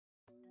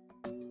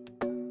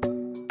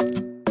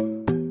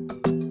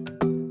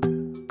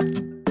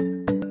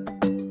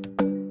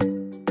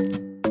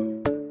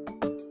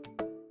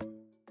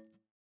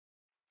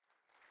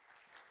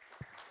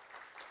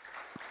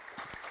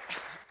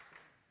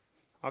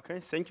Okay,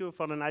 thank you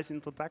for the nice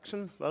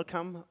introduction.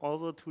 Welcome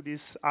also to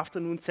this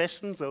afternoon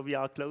session. So we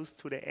are close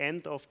to the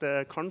end of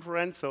the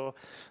conference, so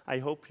I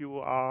hope you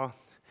are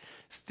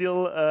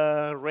still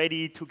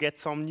ready to get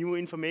some new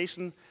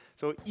information.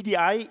 So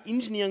EDI,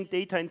 Engineering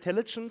Data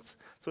Intelligence.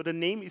 So the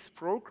name is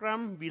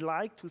program. We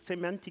like to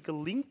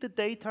semantically link the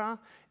data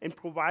and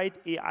provide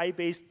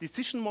AI-based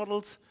decision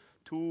models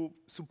to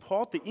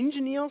support the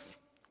engineers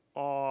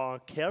or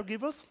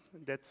caregivers.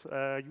 That's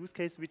a use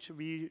case which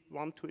we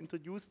want to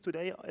introduce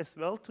today as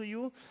well to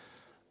you.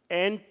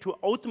 And to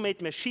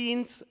automate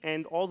machines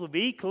and also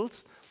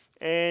vehicles.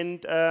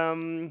 And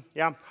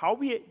yeah, how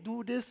we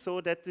do this,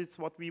 so that is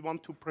what we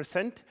want to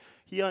present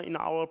here in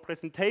our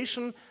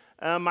presentation.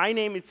 My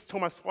name is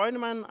Thomas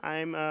Freudenmann.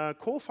 I'm a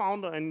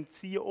co-founder and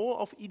CEO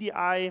of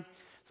EDI.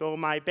 So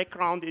my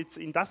background is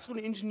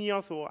industrial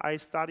engineer. So I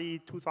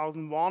studied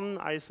 2001.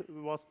 I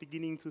was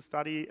beginning to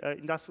study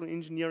industrial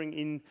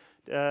engineering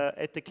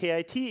at the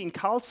KIT in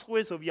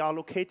Karlsruhe. So we are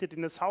located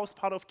in the south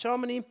part of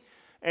Germany.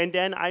 And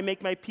then I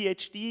make my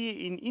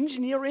PhD in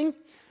engineering.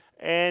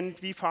 And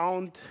we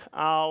found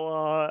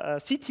our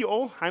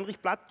CTO,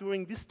 Heinrich Blatt,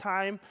 during this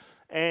time.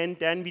 And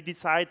then we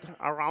decided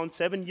around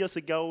 7 years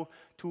ago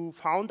to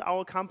found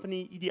our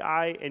company,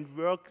 EDI, and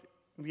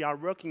we are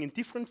working in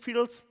different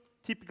fields.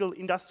 Typical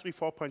Industry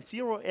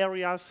 4.0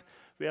 areas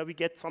where we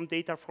get some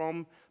data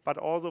from, but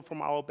also from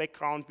our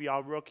background, we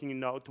are working in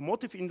the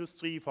automotive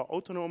industry for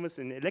autonomous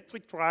and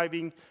electric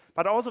driving,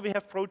 but also we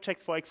have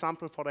projects, for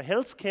example, for the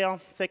healthcare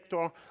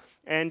sector,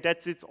 and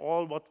that is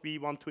all what we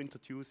want to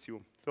introduce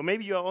you. So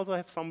maybe you also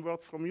have some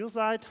words from your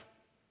side.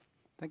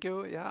 Thank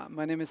you. Yeah,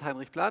 my name is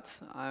Heinrich Blatt.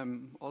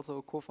 I'm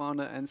also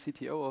co-founder and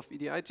CTO of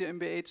EDI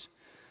GmbH.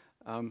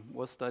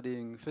 Was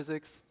studying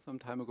physics some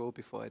time ago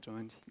before I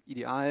joined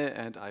EDI,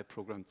 and I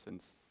programmed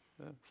since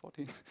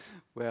 14,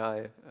 where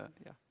I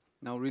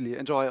now really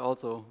enjoy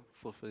also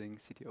fulfilling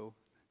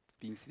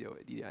being CTO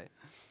at EDI.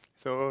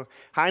 So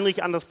Heinrich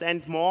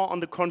understands more on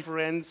the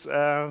conference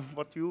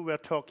what you were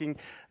talking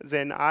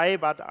than I,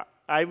 but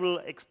I will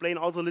explain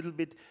also a little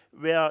bit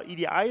where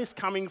EDI is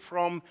coming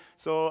from.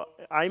 So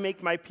I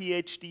make my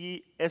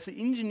PhD as an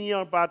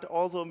engineer, but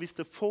also with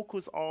the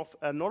focus of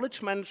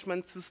knowledge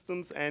management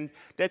systems, and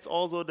that's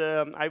also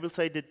I will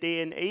say, the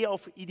DNA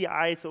of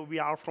EDI. So we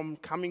are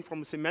coming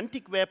from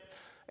semantic web,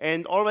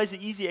 and always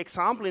an easy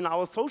example in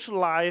our social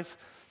life.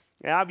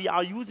 Yeah, we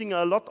are using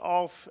a lot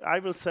of, I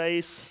will say,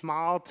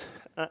 smart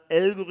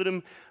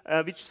algorithm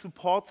which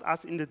supports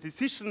us in the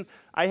decision.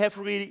 I have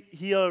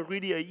here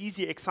really an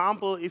easy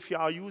example. If you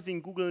are using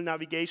Google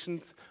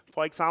Navigation,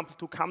 for example,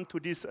 to come to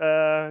this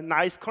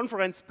nice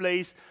conference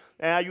place,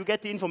 you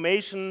get the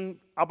information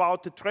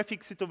about the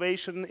traffic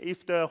situation,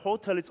 if the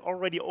hotel is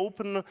already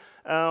open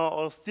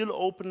or still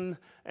open,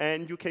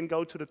 and you can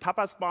go to the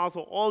tapas bar.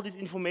 So all this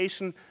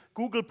information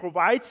Google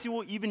provides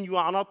you, even you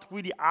are not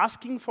really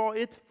asking for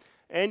it.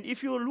 And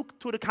if you look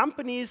to the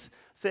companies,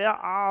 there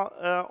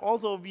are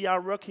also, we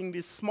are working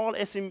with small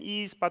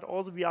SMEs, but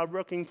also we are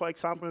working, for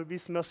example,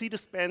 with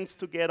Mercedes-Benz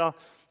together,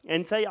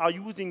 and they are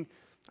using,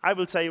 I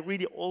will say,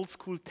 really old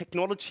school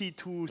technology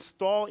to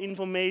store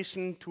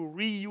information, to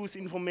reuse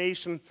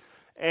information.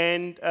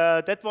 And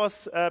that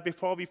was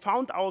before we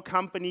found our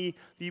company.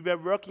 We were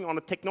working on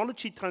a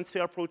technology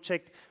transfer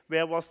project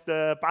where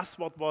the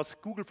buzzword was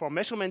Google for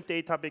measurement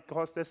data,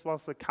 because this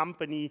was a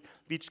company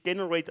which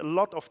generates a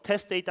lot of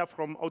test data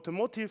from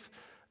automotive.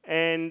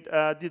 And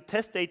the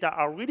test data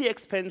are really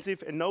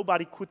expensive and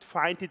nobody could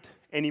find it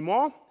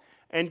anymore.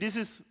 And this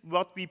is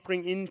what we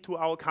bring into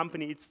our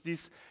company. It's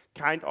this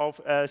kind of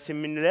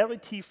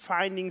similarity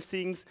finding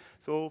things,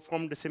 so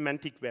from the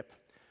semantic web.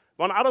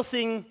 One other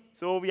thing,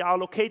 so we are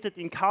located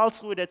in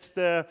Karlsruhe. That's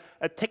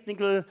a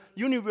technical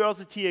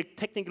university, a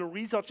technical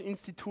research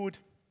institute,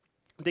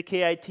 the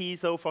KIT.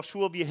 So for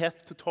sure we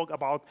have to talk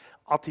about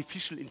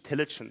artificial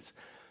intelligence.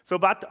 So,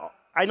 but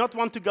I not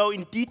want to go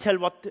in detail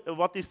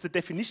what is the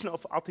definition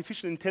of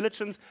artificial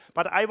intelligence,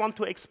 but I want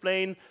to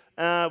explain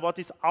what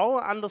is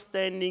our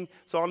understanding.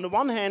 So on the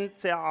one hand,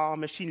 there are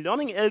machine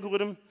learning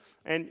algorithms,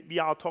 and we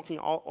are talking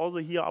also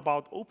here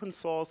about open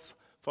source.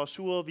 For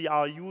sure, we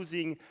are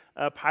using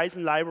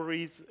Python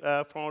libraries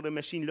for the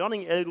machine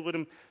learning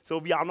algorithm. So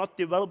we are not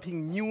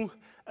developing new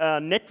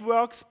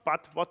networks,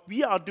 but what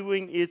we are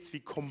doing is we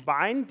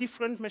combine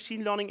different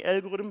machine learning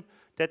algorithms.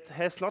 That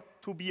has not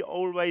to be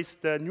always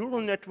the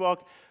neural network.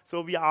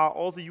 So we are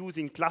also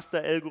using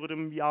cluster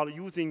algorithm. We are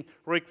using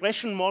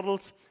regression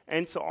models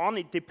and so on.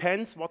 It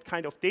depends what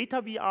kind of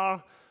data we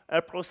are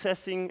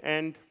processing,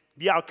 and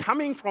we are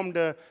coming from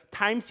the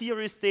time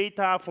series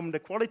data, from the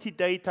quality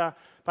data,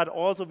 but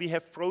also we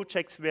have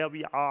projects where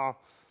we are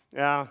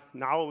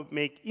now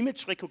make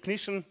image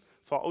recognition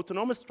for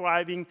autonomous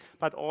driving,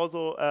 but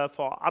also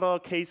for other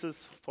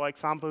cases, for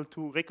example,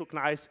 to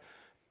recognize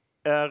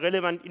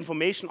relevant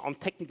information on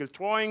technical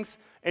drawings.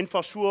 And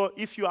for sure,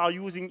 if you are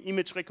using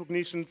image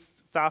recognition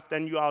stuff,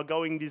 then you are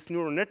going these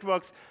neural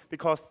networks,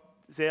 because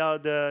they are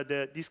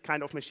this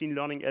kind of machine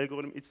learning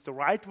algorithm, it's the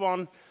right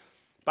one.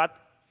 But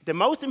the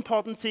most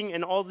important thing,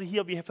 and also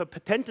here we have a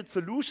patented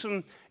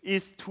solution,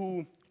 is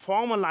to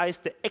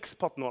formalize the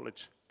expert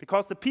knowledge.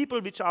 Because the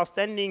people which are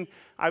standing,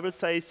 I will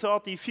say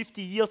 30,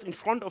 50 years in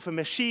front of a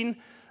machine,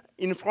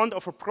 in front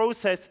of a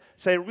process,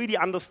 they really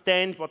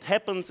understand what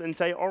happens, and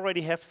they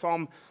already have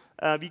some,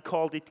 we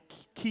called it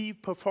key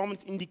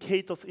performance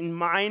indicators in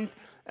mind,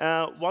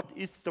 what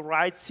is the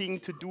right thing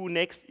to do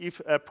next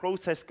if a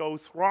process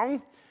goes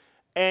wrong.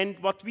 And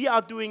what we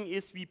are doing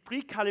is we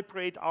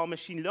pre-calibrate our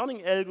machine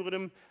learning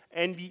algorithm,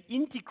 and we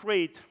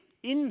integrate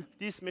in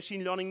this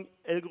machine learning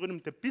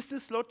algorithm the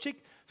business logic,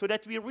 so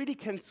that we really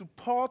can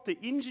support the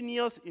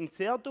engineers in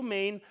their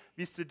domain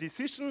with the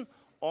decision,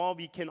 or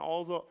we can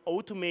also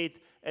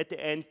automate at the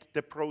end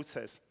the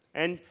process.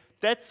 And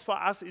that's, for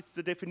us, it's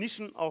the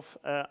definition of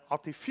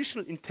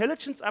artificial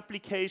intelligence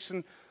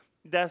application.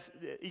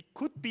 It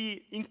could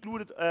be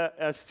included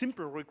a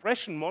simple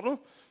regression model,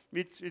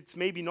 which it's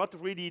maybe not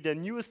really the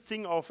newest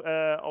thing of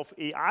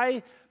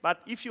AI,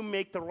 but if you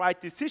make the right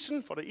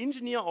decision for the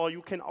engineer, or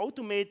you can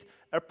automate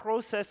a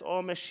process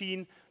or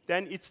machine,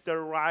 then it's the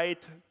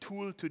right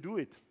tool to do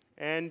it.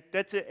 And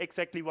that's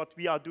exactly what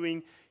we are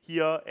doing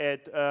here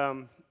at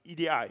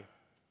EDI.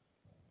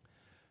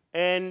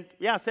 And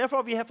yeah,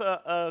 therefore we have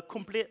a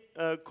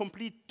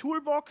complete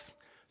toolbox.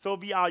 So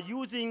we are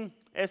using,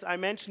 as I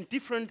mentioned,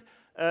 different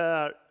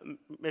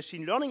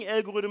machine learning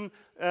algorithm.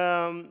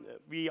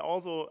 We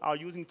also are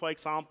using, for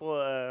example,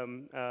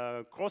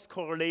 cross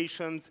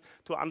correlations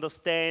to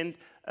understand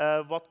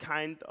what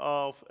kind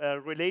of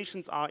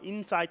relations are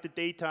inside the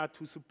data,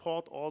 to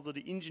support also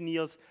the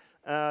engineers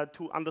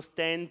to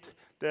understand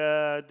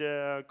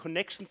the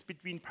connections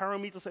between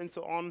parameters and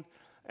so on.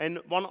 And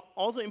one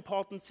also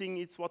important thing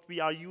is what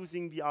we are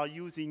using. We are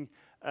using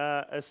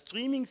a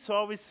streaming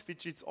service,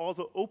 which is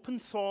also open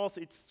source.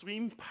 It's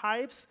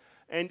StreamPipes,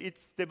 and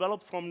it's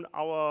developed from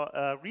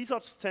our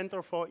research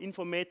center for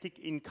informatics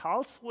in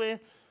Karlsruhe.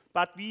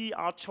 But we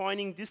are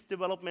joining this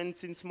development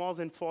since more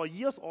than 4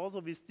 years, also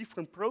with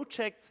different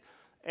projects.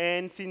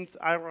 And since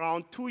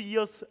around 2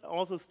 years,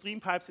 also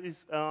StreamPipes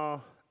is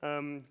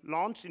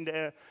launched in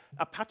the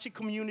Apache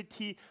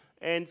community.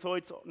 And so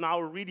it's now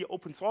a really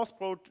open source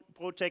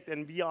project,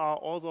 and we are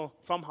also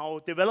somehow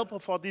developer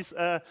for this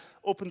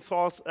open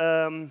source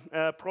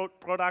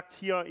product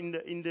here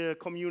in the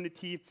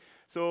community.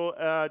 So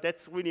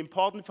that's really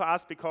important for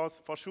us, because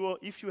for sure,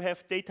 if you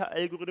have data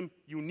algorithm,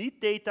 you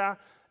need data,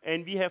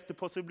 and we have the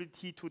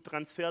possibility to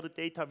transfer the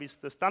data with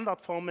the standard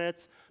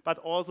formats, but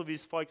also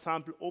with, for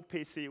example,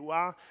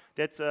 OPCOA.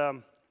 That's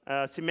a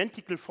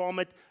semantical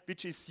format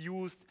which is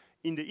used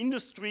in the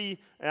industry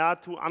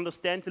to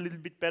understand a little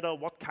bit better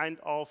what kind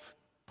of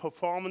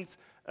performance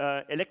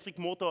electric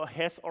motor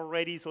has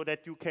already, so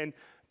that you can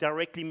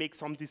directly make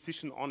some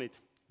decision on it.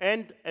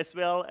 And as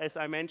well, as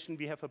I mentioned,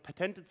 we have a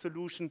patented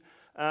solution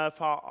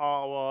for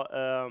our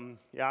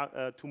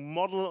to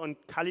model and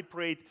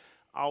calibrate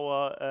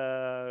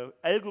our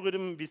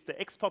algorithm with the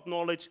expert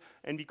knowledge,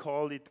 and we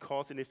call it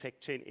cause and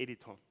effect chain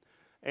editor.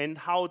 And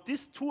how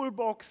this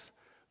toolbox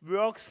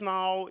works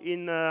now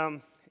in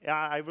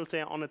I will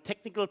say on a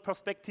technical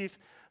perspective,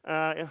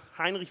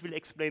 Heinrich will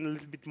explain a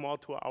little bit more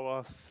to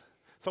our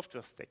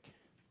software stack.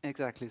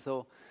 Exactly.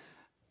 So,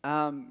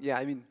 yeah,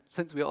 I mean,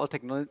 since we're all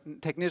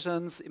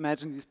technicians,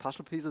 imagine these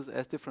partial pieces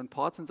as different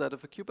parts inside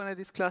of a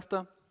Kubernetes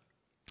cluster.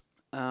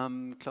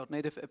 Cloud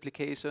native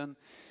application.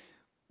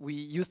 We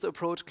used to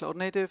approach cloud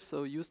native,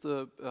 so use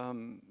the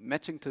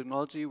matching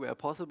technology where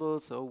possible.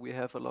 So we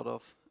have a lot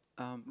of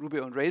Ruby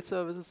on Rails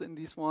services in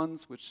these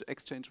ones, which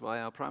exchange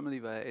primarily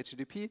via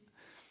HTTP.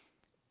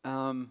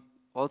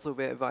 Also,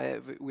 we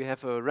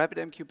have a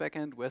RabbitMQ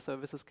backend where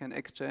services can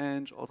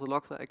exchange. Also,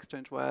 logs are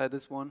exchanged via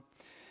this one.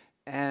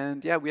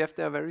 And yeah, we have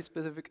their very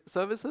specific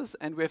services,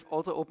 and we have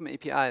also open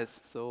APIs.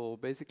 So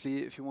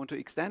basically, if you want to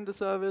extend the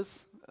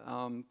service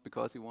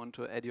because you want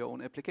to add your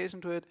own application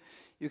to it,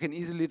 you can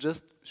easily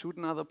just shoot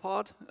another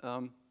pod.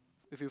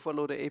 If you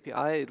follow the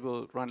API, it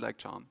will run like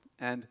charm.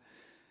 And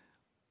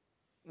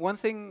one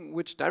thing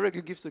which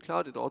directly gives the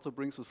cloud, it also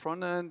brings with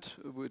frontend,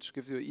 which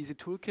gives you an easy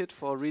toolkit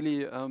for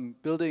really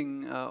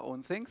building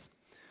own things.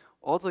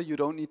 Also, you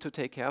don't need to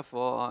take care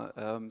for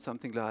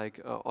something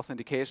like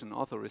authentication,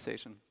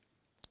 authorization.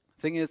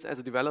 Thing is, as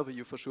a developer,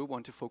 you for sure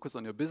want to focus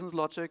on your business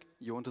logic.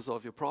 You want to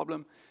solve your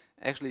problem.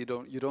 Actually,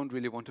 you don't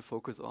really want to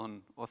focus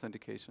on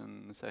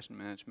authentication, session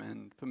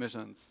management,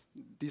 permissions,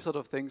 these sort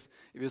of things.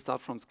 If you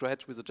start from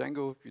scratch with a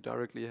Django, you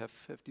directly have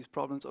these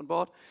problems on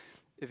board.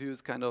 If you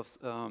use kind of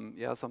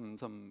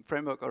some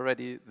framework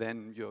already,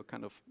 then you're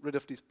kind of rid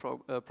of these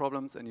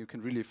problems, and you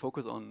can really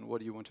focus on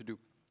what you want to do.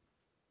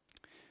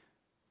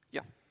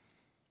 Yeah.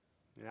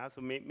 Yeah,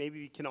 so maybe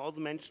we can also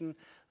mention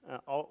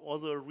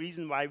also a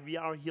reason why we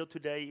are here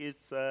today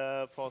is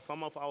for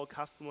some of our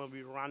customers,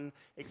 we run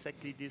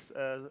exactly these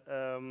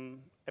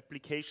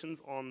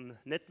applications on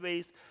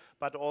NETWAYS,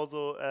 but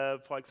also,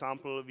 for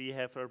example, we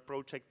have a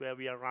project where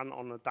we are run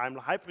on a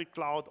Daimler hybrid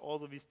cloud,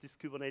 also with this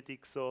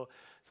Kubernetes. So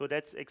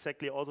that's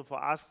exactly also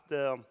for us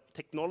the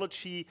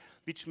technology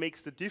which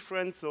makes the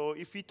difference. So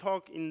if we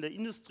talk in the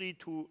industry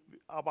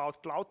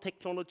about cloud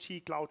technology,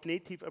 cloud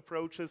native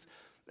approaches,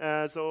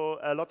 So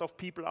a lot of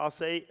people are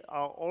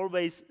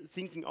always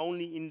thinking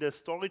only in the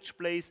storage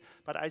place,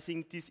 but I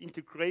think this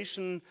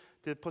integration,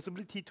 the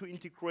possibility to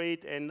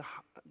integrate, and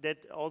that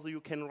also you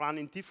can run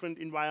in different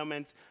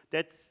environments,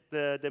 that's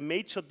the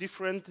major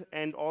difference,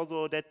 and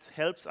also that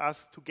helps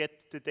us to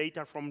get the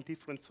data from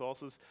different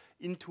sources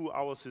into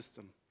our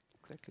system.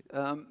 Exactly.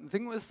 The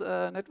thing with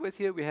NETWAYS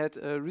here, we had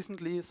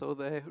recently, so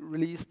they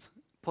released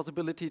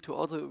possibility to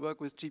also work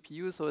with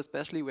GPUs. So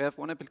especially we have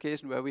one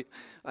application where we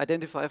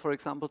identify, for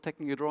example,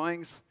 technical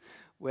drawings,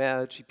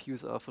 where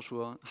GPUs are for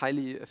sure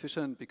highly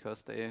efficient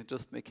because they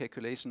just make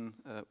calculation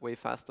way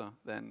faster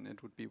than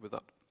it would be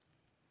without.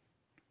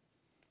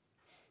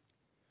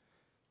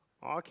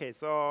 Okay,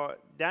 so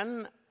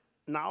then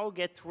now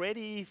get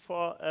ready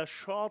for a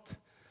short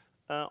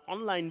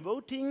online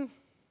voting.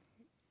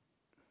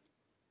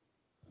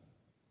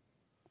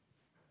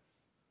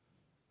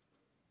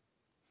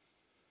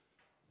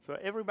 So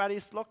everybody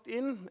is logged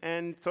in,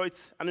 and so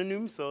it's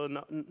anonymous, so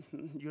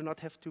you not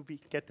have to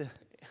get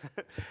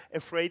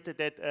afraid that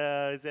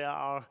there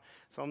are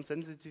some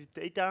sensitive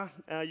data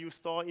you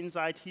store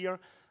inside here.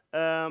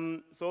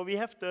 So we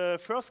have the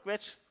first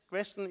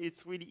question.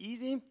 It's really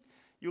easy.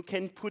 You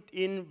can put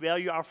in where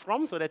you are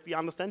from, so that we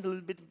understand a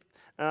little bit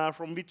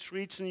from which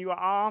region you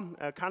are,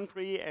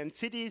 country and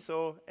city.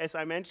 So as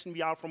I mentioned,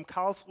 we are from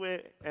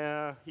Karlsruhe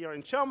here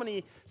in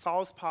Germany,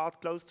 south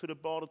part, close to the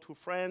border to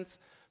France.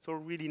 So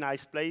really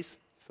nice place.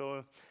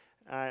 So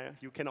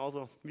you can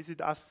also visit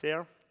us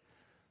there.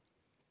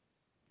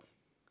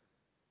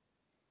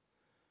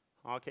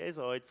 Okay,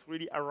 so it's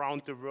really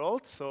around the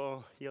world.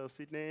 So here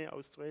Sydney,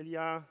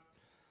 Australia,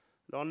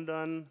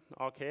 London,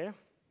 okay.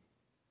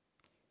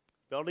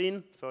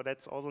 Berlin, so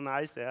that's also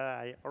nice.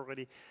 I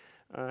already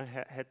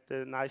had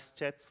a nice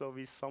chat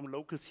with some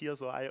locals here.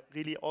 So I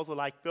really also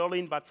like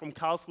Berlin, but from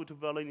Karlsruhe to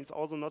Berlin it's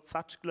also not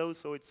such close.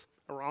 So it's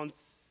around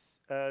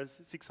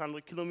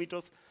 600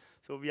 kilometers.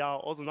 So we are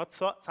also not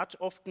such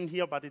often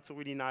here, but it's a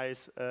really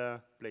nice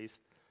place.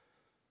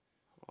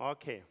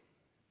 Okay.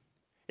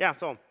 Yeah,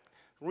 so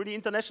really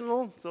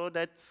international. So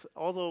that's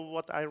also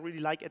what I really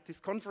like at this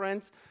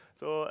conference.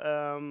 So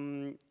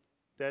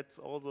that's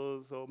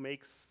also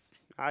makes,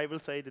 I will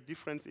say, the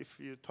difference. If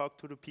you talk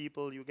to the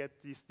people, you get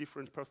this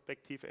different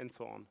perspective and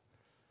so on.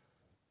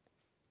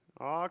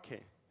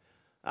 Okay.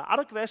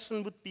 Other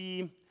question would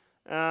be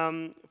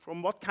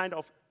from what kind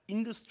of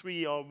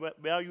industry or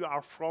where you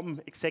are from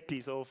exactly.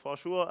 So for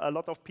sure, a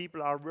lot of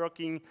people are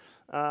working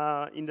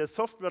in the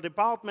software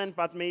department,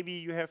 but maybe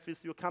you have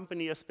with your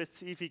company a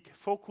specific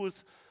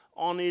focus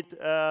on it,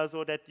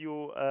 so that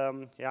you,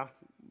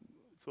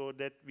 so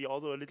that we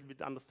also a little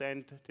bit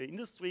understand the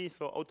industry.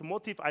 So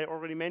automotive, I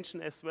already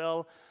mentioned as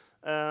well,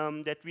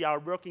 that we are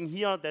working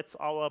here. That's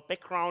our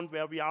background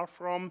where we are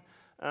from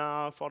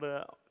for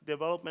the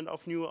development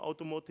of new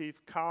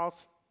automotive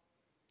cars.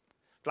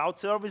 Cloud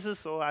services,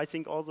 so I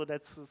think also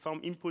that's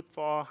some input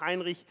for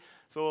Heinrich.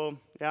 So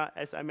yeah,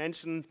 as I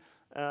mentioned,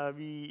 so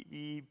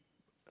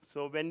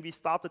when we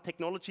start the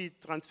technology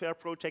transfer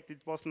project,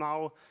 it was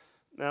now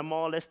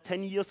more or less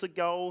 10 years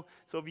ago.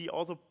 So we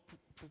also,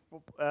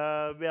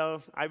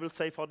 I will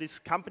say for this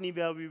company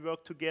where we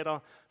work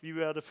together, we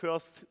were the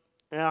first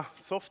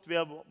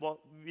software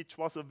which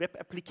was a web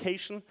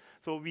application.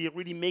 So we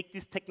really make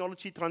this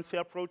technology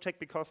transfer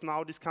project because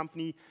now this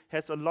company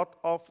has a lot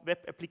of web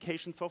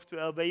application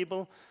software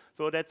available.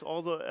 So that's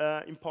also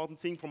an important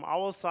thing from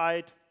our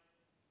side.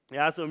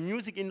 Yeah, so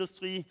music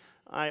industry,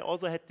 I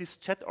also had this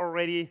chat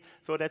already.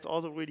 So that's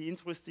also really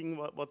interesting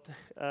what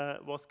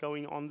was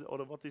going on, or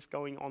what is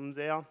going on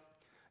there.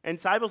 And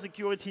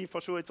cybersecurity,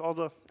 for sure, it's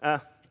also a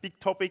big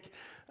topic.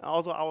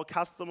 Also our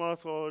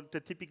customers, or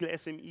the typical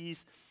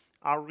SMEs,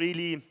 are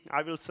really,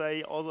 I will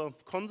say, also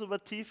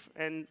conservative,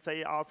 and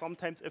they are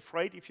sometimes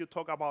afraid if you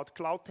talk about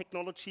cloud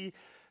technology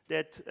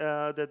that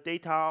the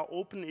data are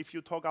open. If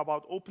you talk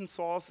about open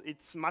source,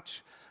 it's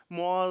much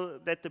more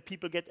that the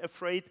people get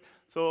afraid.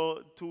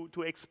 So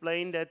to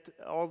explain that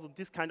also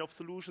this kind of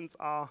solutions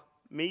are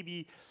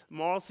maybe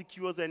more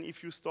secure than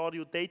if you store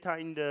your data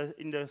in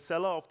the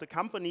cellar of the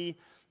company.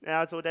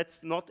 So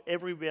that's not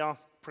everywhere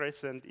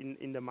present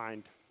in the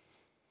mind.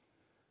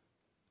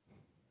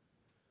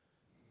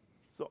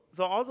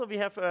 So also we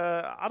have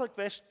other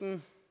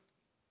question.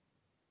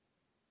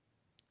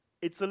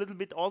 It's a little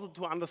bit also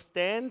to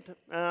understand.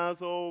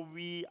 So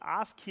we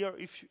ask here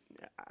if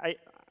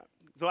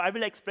so I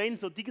will explain.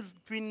 So digital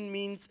twin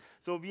means,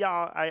 so we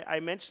are, I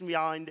mentioned we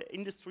are in the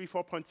industry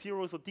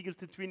 4.0. So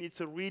digital twin,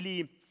 it's a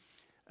really,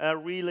 I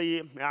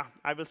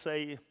will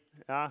say,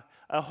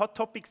 a hot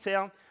topic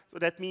there. So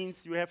that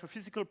means you have a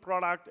physical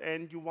product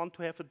and you want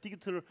to have a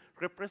digital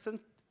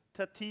representative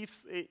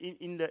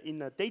in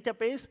a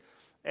database.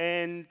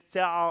 And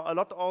there are a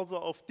lot also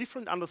of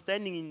different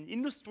understanding in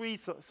industry.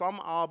 So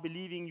some are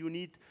believing you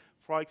need,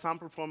 for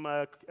example, from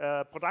a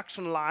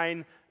production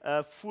line,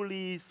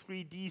 fully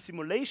 3D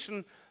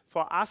simulation.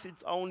 For us,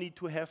 it's only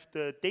to have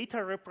the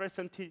data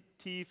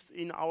representatives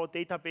in our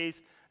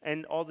database.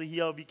 And also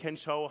here we can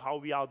show how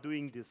we are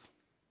doing this.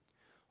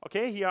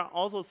 Okay, here are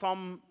also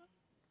some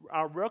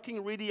are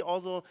working really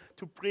also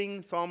to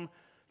bring some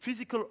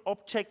physical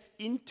objects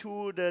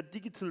into the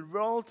digital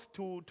world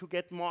to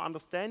get more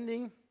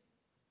understanding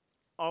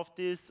of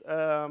this,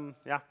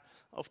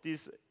 of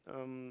these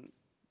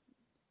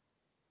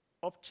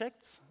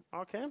objects.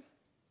 Okay.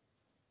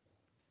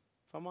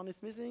 Someone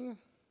is missing.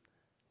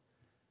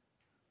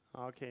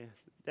 Okay.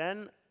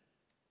 Then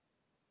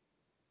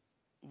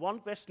one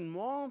question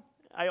more.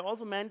 I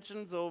also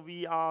mentioned, so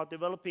we are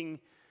developing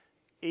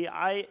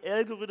AI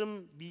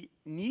algorithm. We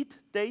need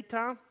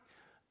data.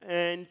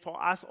 And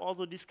for us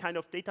also this kind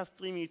of data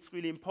streaming is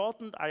really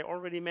important. I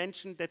already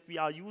mentioned that we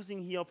are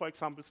using here, for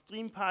example,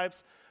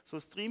 StreamPipes. So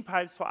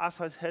StreamPipes for us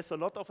has a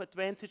lot of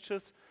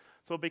advantages.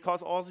 So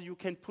because also you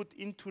can put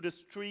into the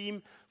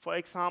stream, for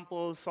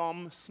example,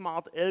 some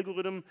smart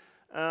algorithm,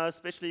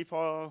 especially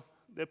for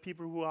the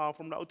people who are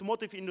from the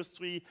automotive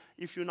industry.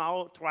 If you're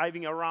now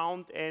driving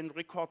around and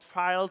record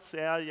files,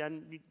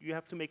 you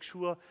have to make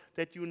sure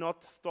that you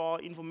not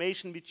store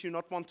information which you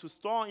not want to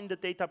store in the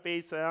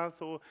database.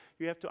 So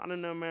you have to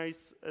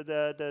anonymize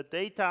the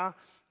data,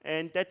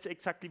 and that's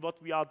exactly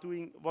what we are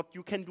doing, what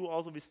you can do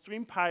also with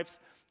StreamPipes,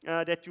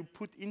 that you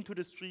put into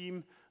the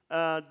stream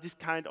this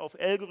kind of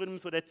algorithm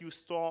so that you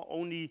store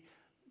only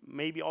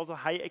maybe also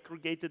high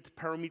aggregated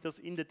parameters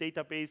in the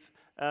database,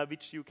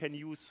 which you can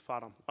use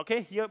further.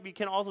 Okay, here we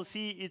can also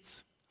see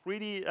it's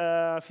really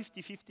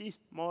 50-50,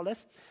 more or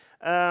less.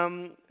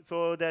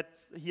 So that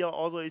here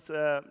also is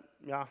a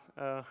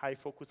high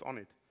focus on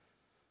it.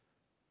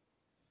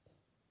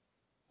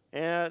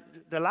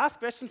 The last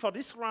question for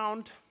this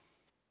round,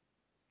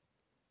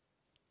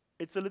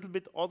 it's a little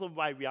bit also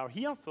why we are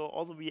here. So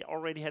also we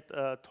already had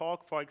a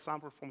talk, for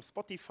example, from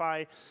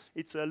Spotify.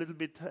 It's a little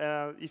bit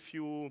if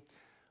you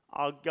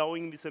are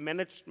going with a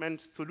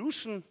management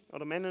solution or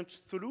a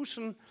managed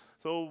solution.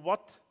 So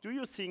what do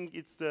you think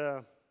is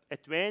the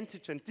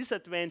advantage and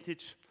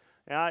disadvantage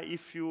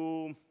if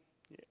you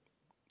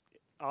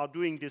are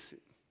doing this?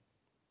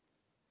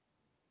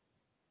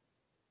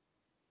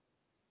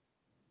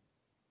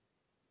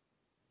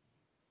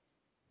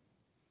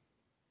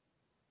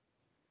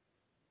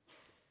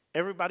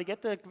 Everybody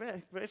get the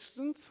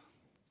questions?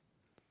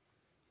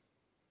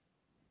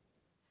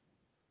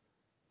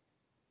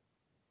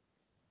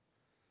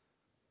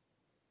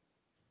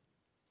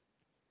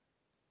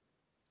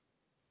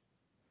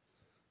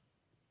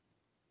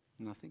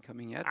 Nothing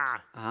coming yet.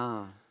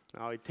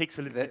 No, it takes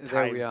a little bit time.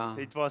 There we are.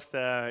 It was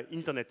the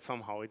internet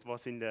somehow. It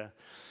was in the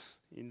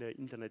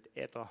internet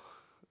ether.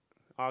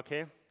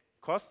 Okay,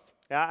 cost.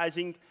 Yeah, I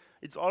think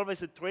it's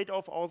always a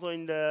trade-off. Also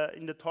in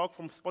the talk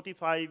from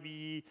Spotify,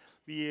 we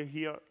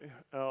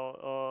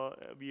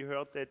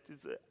heard that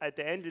at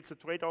the end it's a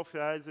trade-off.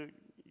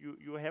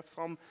 You have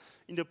some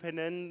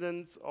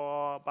independence,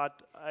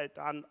 but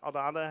on the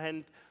other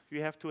hand,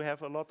 you have to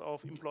have a lot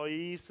of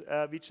employees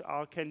which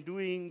can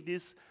doing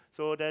this.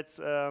 So that's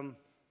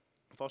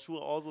for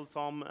sure also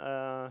some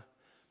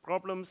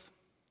problems.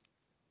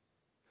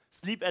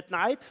 Sleep at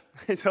night.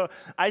 So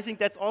I think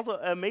that's also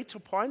a major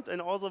point,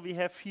 and also we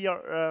have here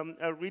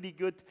a really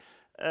good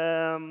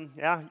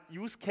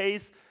use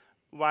case.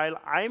 While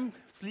I'm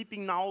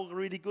sleeping now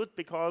really good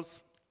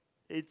because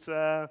it's,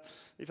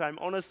 if I'm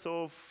honest,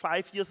 so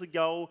 5 years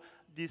ago,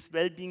 this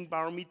Well-Being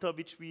Barometer,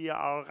 which we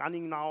are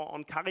running now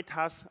on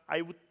Caritas,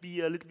 I would be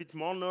a little bit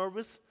more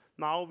nervous.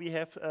 Now we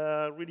have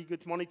a really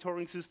good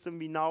monitoring system.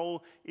 We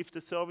know if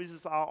the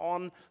services are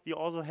on. We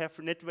also have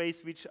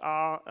NETWAYS which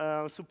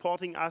are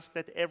supporting us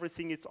that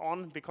everything is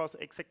on, because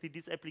exactly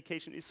this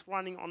application is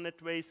running on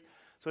NETWAYS.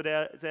 So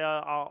there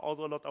are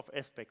also a lot of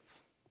aspects.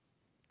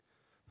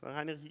 So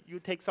Heinrich, you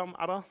take some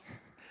other.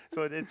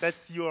 So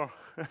that's your.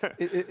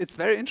 It's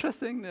very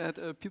interesting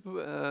that people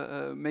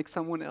make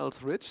someone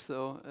else rich.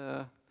 So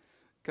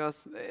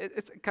because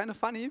it's kind of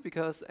funny,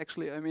 because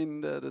actually, I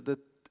mean,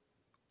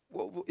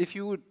 if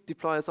you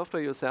deploy a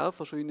software yourself,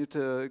 for sure you need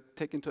to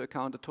take into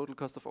account the total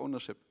cost of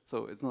ownership.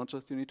 So it's not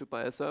just you need to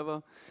buy a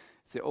server,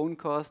 it's your own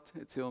cost,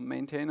 it's your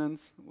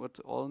maintenance, what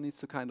all needs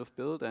to kind of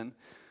build. And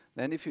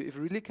then if you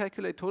really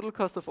calculate total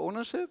cost of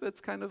ownership, it's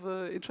kind of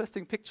an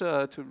interesting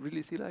picture to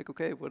really see, like,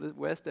 okay,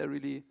 where's there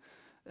really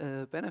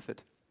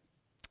benefit?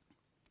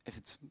 If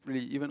it's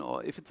really even,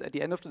 or if it's at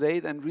the end of the day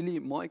then really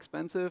more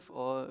expensive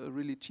or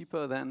really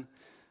cheaper than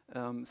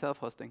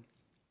self-hosting.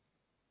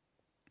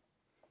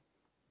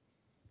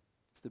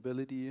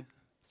 Stability,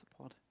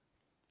 support.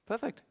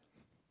 Perfect.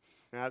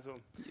 Yeah, so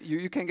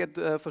you can get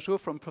for sure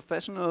from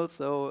professionals.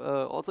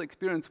 So also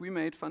experience we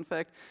made, fun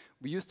fact,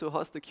 we used to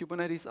host the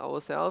Kubernetes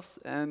ourselves,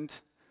 and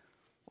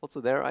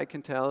also there I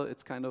can tell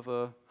it's kind of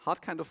a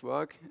hard kind of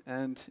work.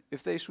 And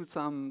if they shoot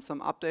some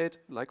update,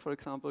 like for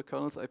example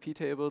kernels IP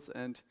tables,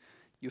 and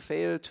you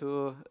fail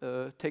to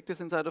take this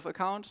inside of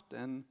account,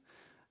 then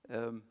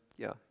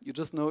you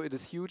just know it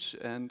is huge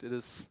and it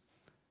is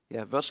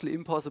virtually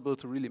impossible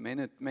to really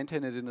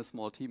maintain it in a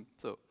small team.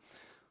 So,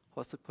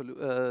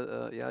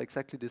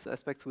 exactly these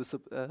aspects with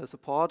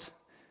support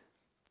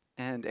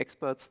and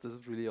experts. This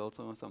is really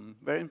also some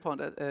very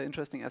important,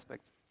 interesting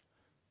aspects.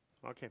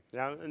 Okay,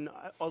 yeah, and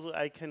also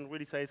I can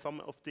really say some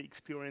of the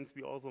experience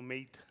we also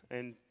made,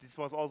 and this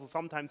was also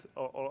sometimes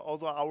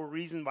also our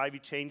reason why we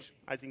changed,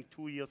 I think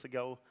 2 years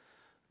ago,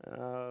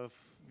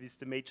 with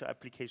the major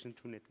application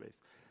to NETWAYS.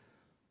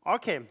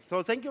 Okay,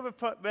 so thank you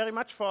very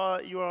much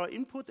for your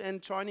input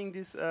and joining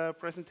this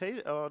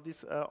presentation, or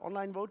this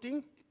online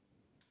voting.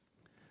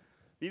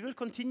 We will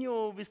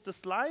continue with the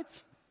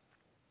slides.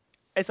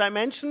 As I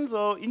mentioned,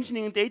 so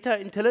engineering data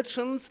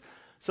intelligence,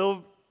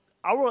 so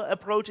our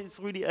approach is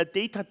really a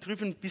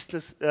data-driven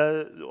business,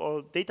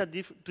 or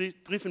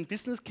data-driven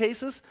business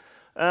cases.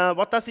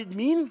 What does it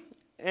mean?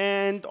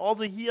 And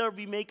also here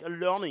we make a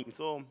learning.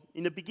 So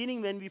in the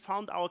beginning, when we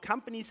found our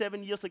company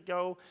 7 years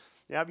ago,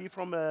 yeah, we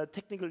from a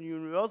technical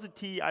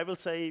university, I will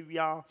say we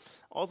are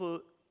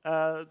also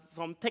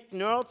some tech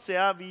nerds.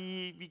 Yeah,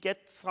 we get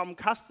some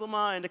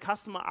customer, and the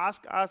customer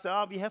asks us,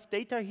 yeah, we have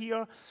data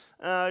here.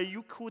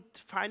 You could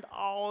find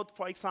out,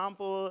 for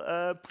example,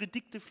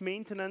 predictive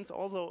maintenance,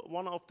 also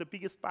one of the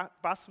biggest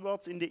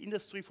buzzwords in the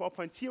Industry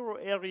 4.0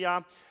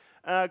 area.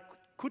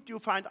 Could you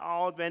find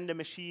out when the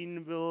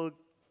machine will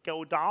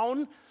go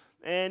down?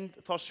 And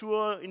for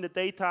sure, in the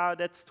data,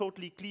 that's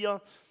totally clear.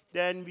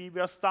 Then we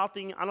were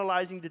starting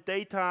analyzing the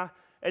data.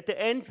 At the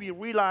end, we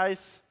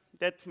realized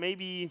that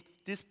maybe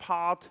this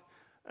part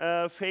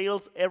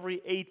fails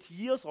every 8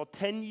 years or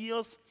 10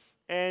 years,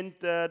 and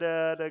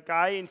the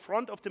guy in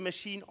front of the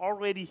machine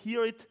already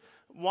hear it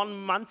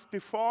 1 month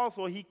before,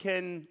 so he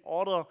can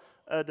order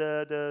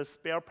the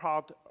spare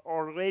part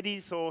already,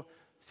 so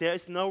there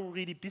is no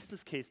really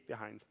business case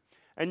behind.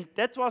 And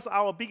that was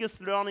our biggest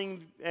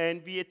learning,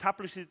 and we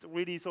established it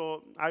really,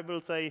 so I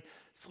will say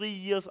 3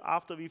 years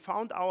after we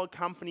found our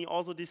company,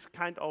 also this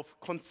kind of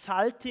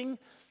consulting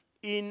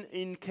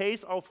in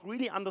case of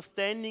really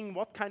understanding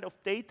what kind of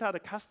data the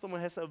customer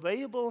has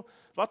available,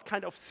 what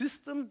kind of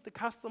system the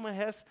customer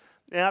has,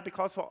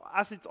 because for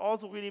us it's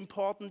also really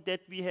important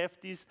that we have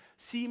this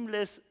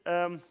seamless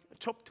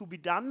job to be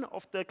done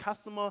of the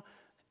customer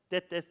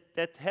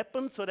that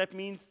happens. So that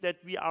means that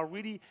we are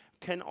really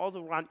can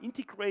also run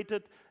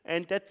integrated,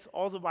 and that's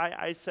also why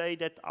I say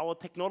that our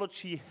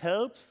technology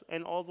helps,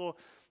 and also,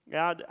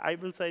 yeah, I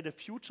will say the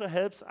future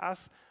helps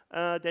us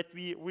that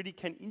we really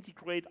can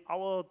integrate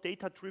our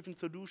data-driven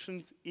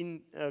solutions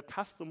in a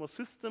customer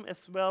system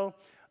as well,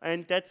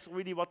 and that's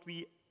really what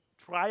we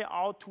try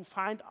out to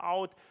find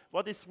out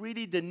what is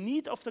really the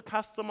need of the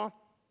customer,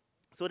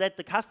 so that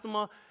the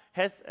customer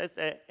has as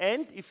an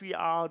end, if we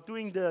are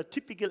doing the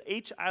typical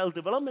agile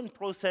development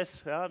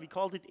process, we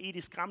called it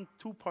EDI Scrum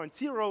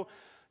 2.0,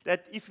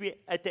 that if we,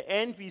 at the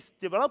end, we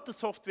develop the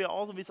software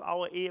also with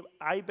our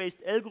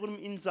AI-based algorithm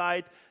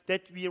inside,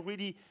 that we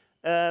really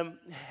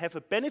have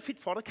a benefit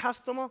for the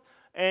customer.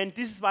 And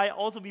this is why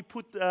also we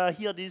put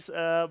here this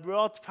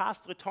word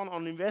fast return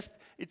on invest.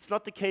 It's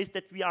not the case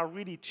that we are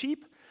really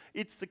cheap.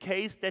 It's the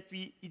case that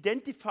we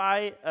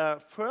identify a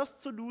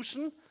first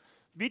solution,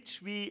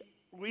 which we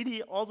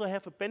really also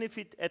have a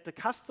benefit at the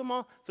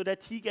customer, so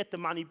that he get the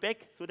money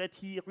back, so that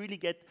he really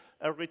get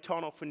a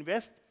return of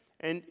invest.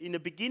 And in the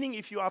beginning,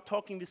 if you are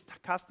talking with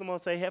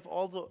customers, they have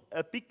also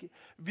a big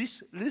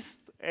wish list,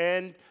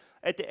 and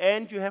at the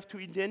end, you have to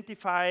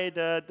identify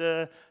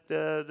I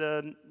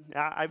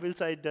will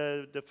say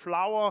the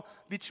flower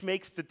which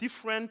makes the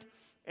difference,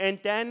 and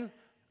then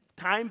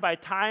time by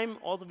time,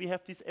 also we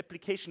have this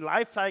application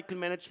lifecycle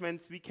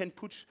management. We can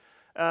push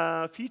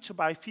feature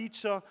by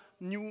feature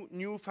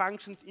new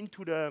functions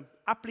into the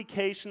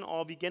application,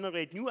 or we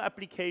generate new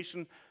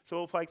application.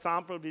 So for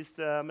example, with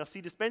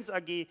Mercedes-Benz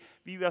AG,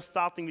 we were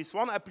starting with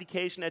 1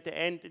 application. At the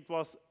end, it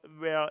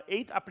were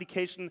 8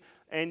 applications,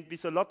 and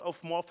with a lot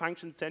of more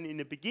functions than in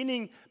the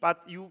beginning,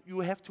 but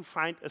you have to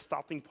find a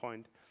starting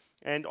point.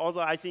 And also,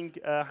 I think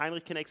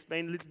Heinrich can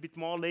explain a little bit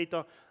more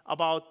later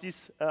about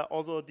this,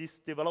 also this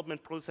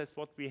development process,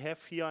 what we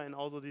have here, and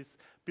also this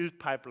build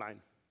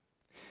pipeline.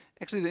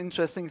 Actually, the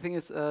interesting thing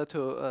is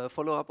to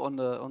follow up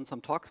on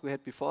some talks we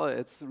had before.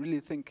 It's really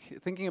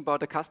thinking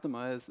about the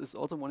customer is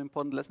also one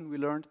important lesson we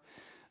learned.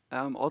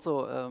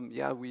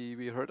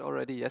 We heard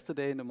already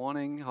yesterday in the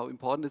morning how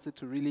important is it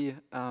to really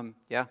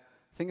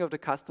think of the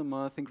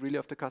customer, think really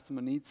of the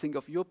customer needs, think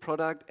of your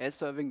product as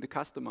serving the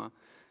customer.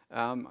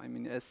 I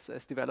mean,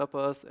 as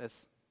developers,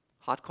 as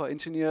hardcore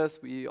engineers,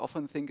 we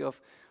often think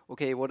of,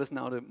 okay, what is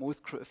now the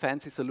most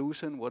fancy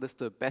solution? What is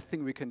the best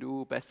thing we can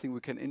do, best thing we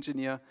can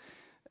engineer?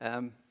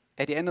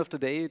 At the end of the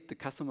day, the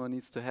customer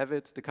needs to have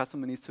it, the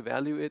customer needs to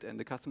value it, and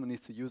the customer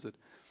needs to use it.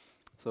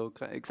 So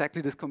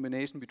exactly this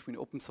combination between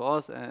open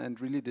source and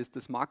really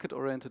this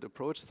market-oriented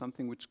approach is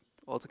something which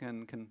also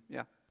can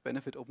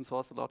benefit open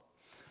source a lot.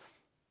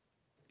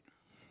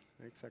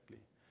 Exactly.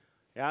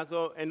 Yeah.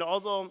 So, and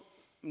also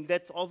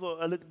that's also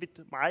a little bit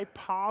my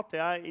part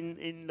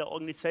in the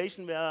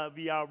organization where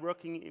we are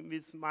working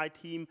with my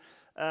team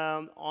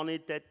on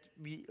it, that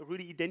we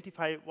really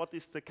identify what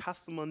is the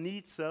customer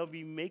needs.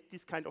 We make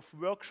this kind of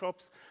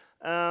workshops,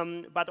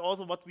 but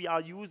also what we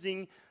are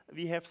using,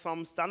 we have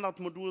some standard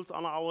modules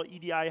on our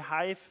EDI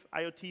Hive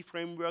IoT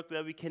framework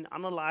where we can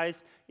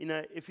analyze in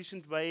an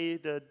efficient way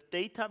the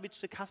data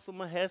which the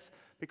customer has,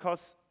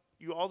 because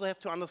you also have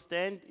to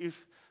understand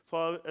if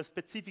for a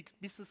specific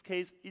business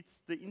case,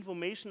 it's the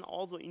information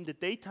also in the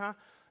data.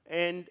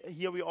 And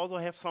here we also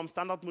have some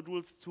standard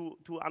modules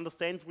to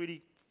understand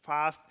really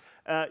fast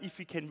if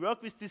we can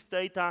work with this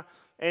data.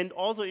 And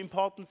also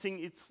important thing,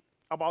 it's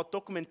about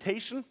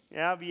documentation.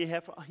 Yeah, we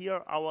have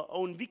here our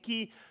own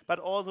wiki, but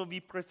also we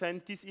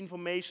present this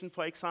information,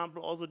 for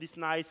example, also these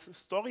nice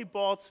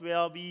storyboards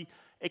where we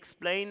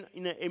explain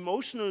in an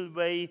emotional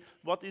way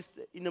what is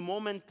in the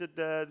moment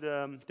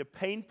the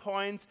pain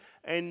points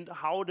and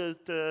how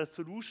the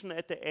solution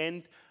at the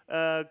end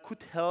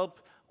could help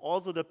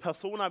also the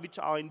persona which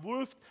are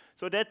involved.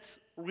 So that's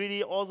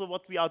really also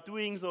what we are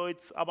doing. So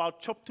it's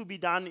about job to be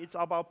done, it's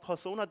about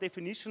persona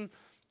definition,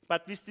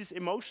 but with this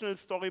emotional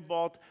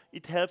storyboard,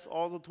 it helps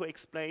also to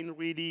explain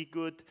really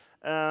good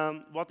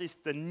what is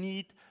the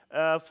need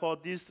for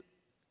this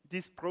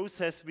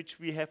process which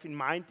we have in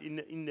mind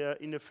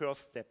in the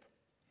first step.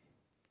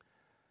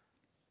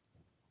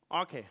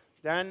 Okay,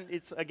 then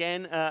it's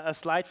again a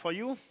slide for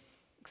you.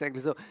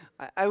 Exactly. So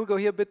I will go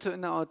here a bit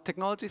in our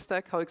technology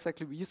stack, how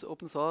exactly we use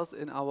open source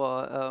in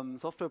our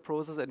software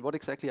process and what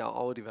exactly are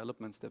our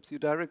development steps. You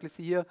directly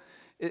see here,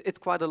 it's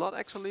quite a lot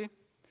actually.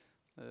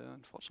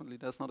 Unfortunately,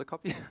 there's not a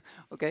copy.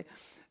 Okay.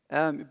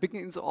 It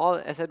begins all,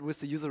 as said, with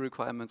the user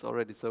requirements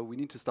already. So we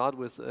need to start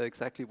with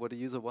exactly what the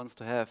user wants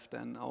to have.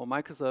 Then our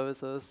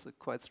microservices,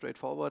 quite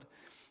straightforward.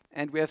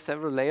 And we have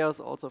several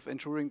layers also of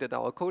ensuring that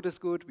our code is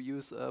good. We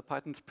use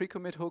Python's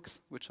pre-commit hooks,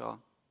 which are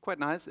quite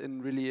nice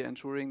in really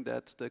ensuring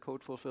that the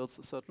code fulfills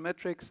certain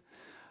metrics.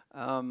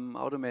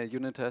 Automated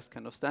unit test,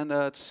 kind of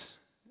standard.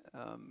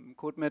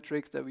 Code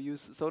metrics that we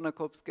use, Sonar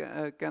Cube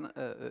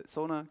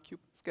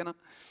scanner.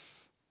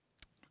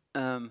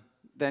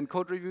 Then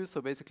code reviews,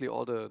 so basically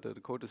all the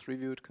code is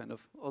reviewed, kind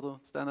of also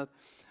standard.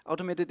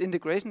 Automated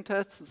integration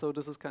tests, so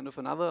this is kind of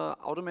another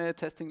automated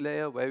testing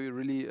layer where we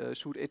really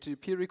shoot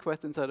HTTP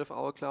requests inside of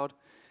our cloud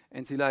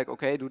and see like,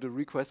 okay, do the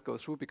requests go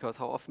through, because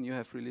how often you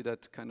have really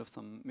that kind of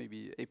some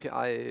maybe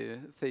API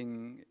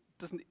thing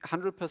doesn't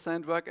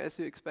 100% work as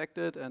you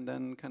expected, and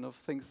then kind of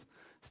things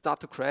start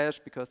to crash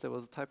because there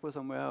was a typo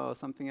somewhere or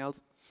something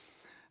else.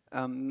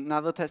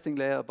 Another testing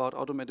layer about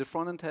automated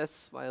front-end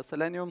tests via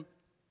Selenium,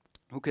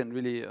 who can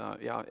really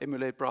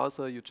emulate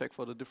browser. You check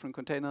for the different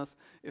containers,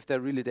 if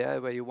they're really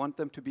there where you want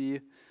them to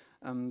be.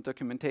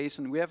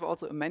 Documentation. We have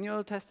also a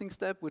manual testing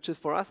step, which is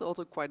for us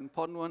also quite an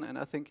important one, and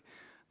I think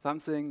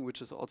something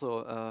which is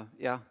also,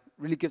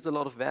 really gives a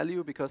lot of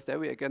value, because there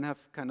we again have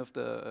kind of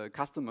the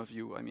customer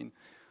view. I mean,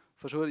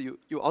 for sure,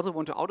 you also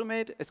want to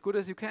automate as good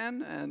as you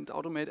can and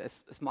automate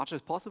as much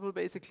as possible,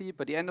 basically.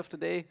 But at the end of the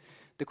day,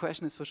 the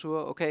question is for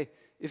sure, okay,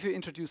 if you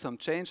introduce some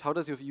change, how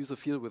does your user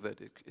feel with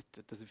it?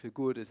 Does it feel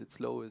good? Is it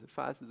slow? Is it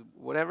fast? Is it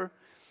whatever?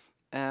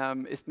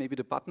 Is maybe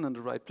the button in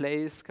the right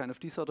place? Kind of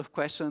these sort of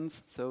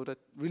questions, so that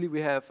really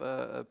we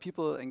have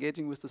people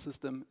engaging with the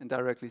system and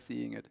directly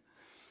seeing it.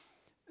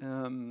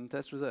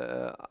 That's with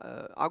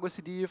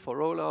ArgoCD for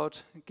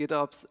rollout,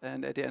 GitOps,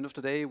 and at the end of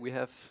the day, we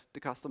have the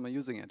customer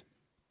using it.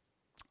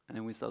 And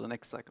then we start the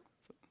next cycle.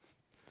 So.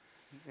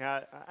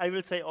 Yeah, I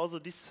will say also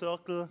this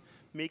circle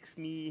makes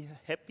me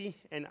happy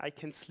and I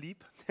can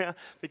sleep.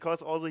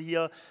 Because also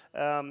here,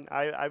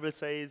 I will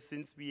say,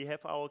 since we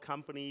have our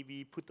company,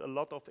 we put a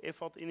lot of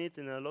effort in it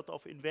and a lot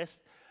of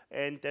invest.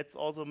 And that's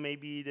also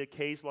maybe the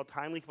case what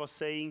Heinrich was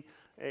saying.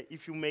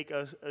 If you make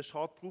a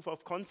short proof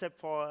of concept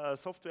for a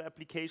software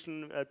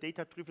application, a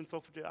data-driven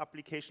software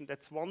application,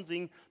 that's one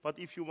thing. But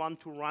if you want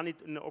to run it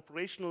in an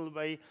operational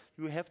way,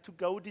 you have to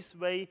go this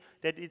way,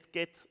 that it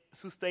gets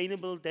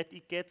sustainable, that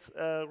it gets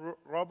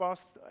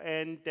robust,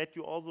 and that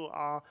you also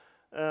are,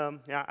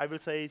 I will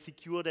say,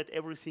 secure that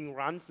everything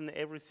runs and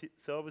every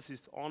service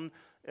is on,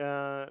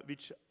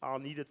 which are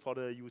needed for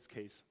the use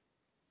case.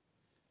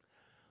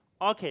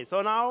 Okay,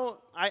 so now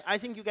I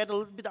think you get a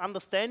little bit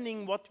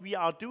understanding what we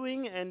are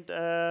doing, and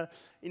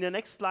in the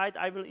next slide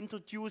I will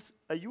introduce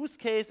a use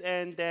case,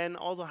 and then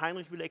also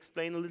Heinrich will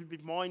explain a little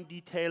bit more in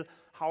detail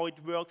how it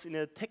works in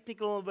a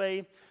technical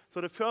way.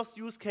 So the first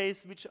use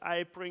case which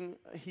I bring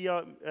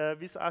here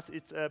with us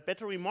is a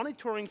battery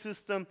monitoring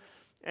system,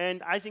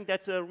 and I think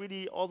that's a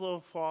really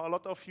also for a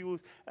lot of you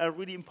a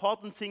really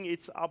important thing.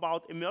 It's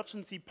about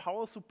emergency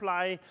power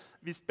supply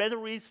with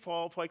batteries,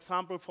 for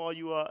example, for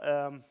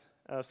your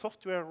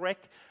software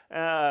rack,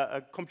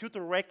 a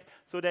computer rack,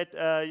 so that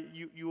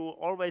you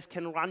always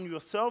can run your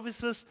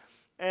services.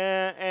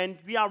 And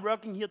we are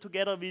working here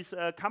together with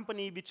a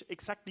company which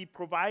exactly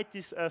provides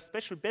these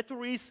special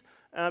batteries,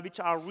 which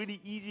are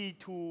really easy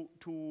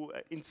to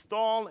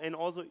install and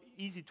also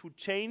easy to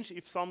change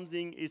if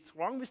something is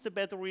wrong with the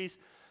batteries.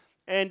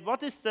 And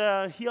what is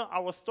here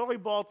our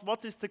storyboard?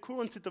 What is the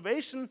current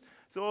situation?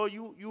 So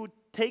you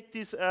take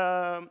this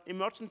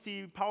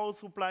emergency power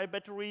supply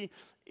battery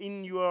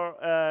in your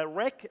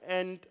rack,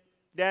 and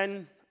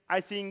then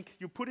I think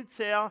you put it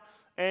there,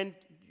 and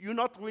you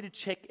not really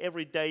check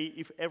every day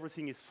if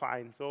everything is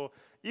fine. So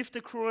if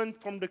the current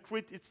from the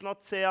grid is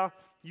not there,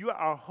 you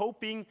are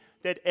hoping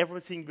that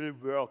everything will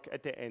work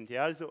at the end.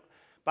 Yeah. So,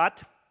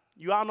 but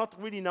you are not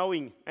really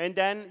knowing. And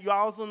then you are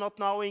also not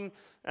knowing,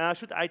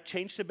 should I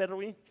change the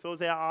battery? So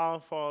there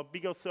are, for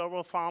bigger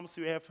server farms,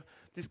 you have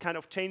this kind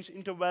of change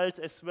intervals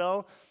as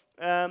well.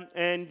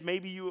 And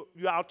maybe you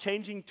are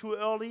changing too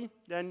early,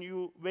 then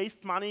you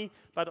waste money,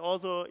 but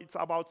also it's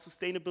about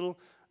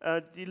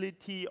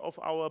sustainability of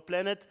our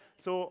planet.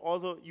 So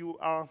also you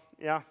are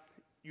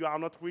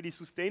not really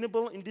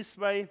sustainable in this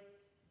way.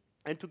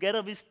 And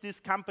together with this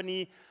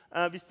company,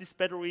 with this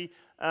battery,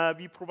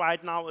 we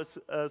provide now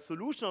a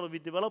solution, or we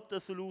developed a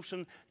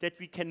solution that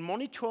we can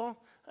monitor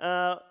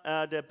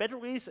the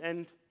batteries.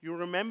 And you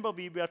remember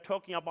we were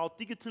talking about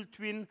digital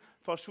twin.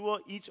 For sure,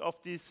 each of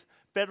these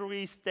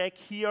battery stack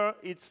here,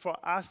 it's for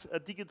us a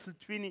digital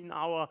twin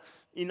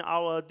in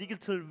our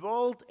digital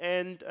world.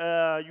 And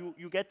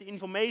you get the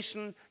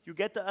information, you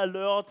get the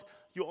alert.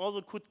 You also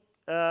could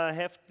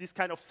have this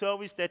kind of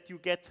service that you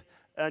get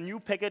a new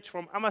package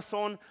from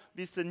Amazon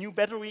with the new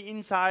battery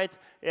inside,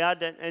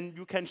 and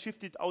you can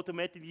shift it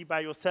automatically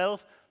by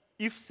yourself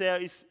if there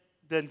is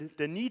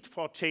the need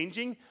for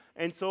changing.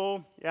 And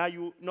so,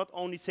 you not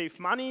only save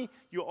money,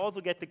 you also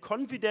get the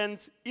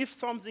confidence if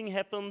something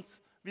happens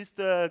with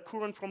the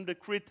current from the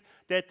grid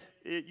that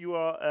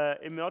your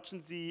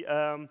emergency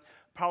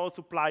power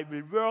supply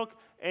will work,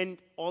 and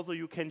also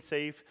you can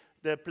save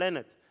the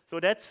planet. So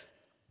that's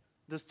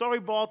the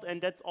storyboard, and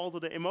that's also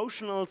the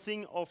emotional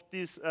thing of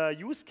this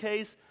use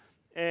case.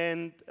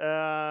 And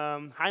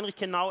Heinrich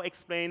can now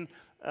explain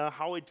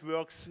how it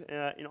works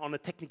on a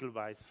technical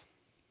wise.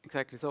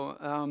 Exactly. So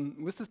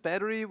with this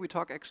battery, we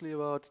talk actually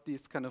about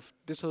these kind of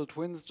digital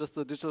twins, just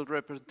a digital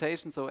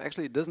representation. So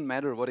actually, it doesn't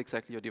matter what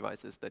exactly your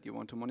device is that you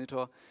want to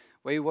monitor.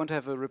 Where you want to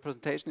have a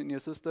representation in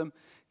your system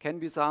can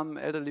be some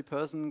elderly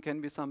person,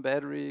 can be some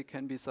battery,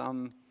 can be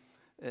some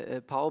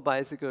power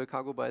bicycle,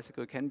 cargo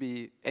bicycle, can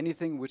be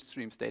anything which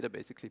streams data,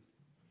 basically,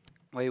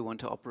 where you want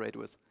to operate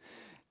with.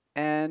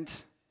 And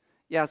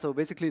yeah, so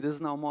basically this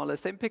is now more or less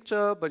the same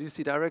picture, but you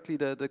see directly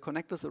the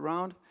connectors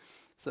around.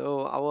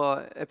 So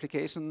our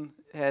application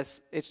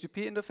has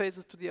HTTP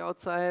interfaces to the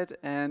outside,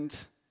 and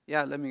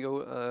yeah, let me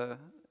go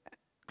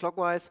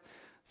clockwise.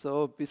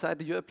 So beside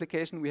the U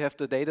application, we have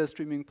the data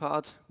streaming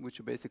part, which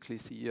you basically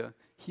see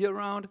here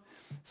around.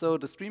 So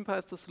the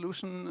StreamPipes, the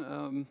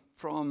solution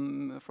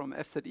from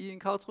FZI in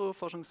Karlsruhe,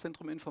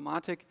 Forschungszentrum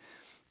Informatik.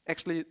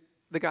 Actually,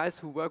 the guys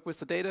who work with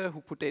the data, who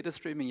put data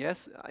streaming,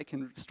 yes, I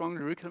can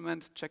strongly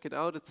recommend, check it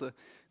out. It's a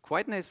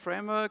quite nice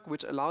framework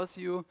which allows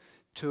you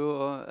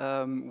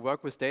to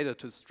work with data,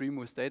 to stream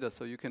with data.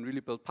 So you can really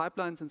build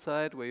pipelines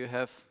inside where you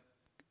have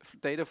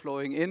data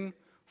flowing in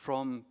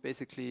from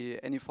basically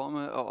any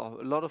format, or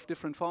a lot of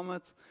different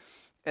formats.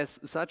 As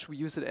such, we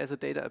use it as a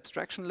data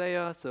abstraction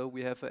layer. So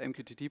we have an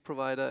MQTT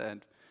provider,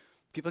 and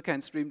people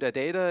can stream their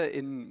data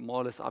in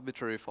more or less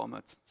arbitrary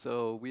formats.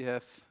 So we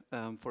have,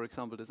 for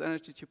example, this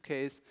energy tube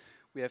case.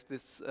 We have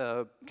this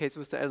case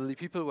with the elderly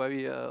people, where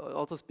we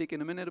also speak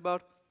in a minute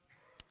about.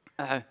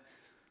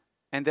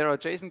 And there are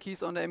JSON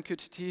keys on the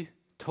MQTT,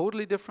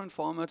 totally different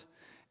format.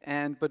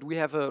 But we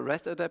have a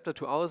REST adapter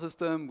to our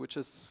system, which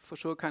is for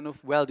sure kind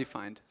of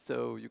well-defined.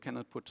 So you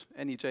cannot put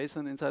any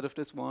JSON inside of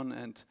this one.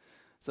 And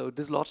so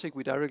this logic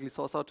we directly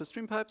source out to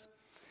StreamPipes.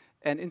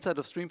 And inside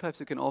of StreamPipes,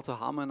 you can also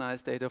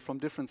harmonize data from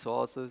different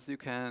sources. You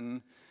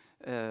can,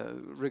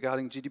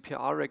 regarding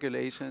GDPR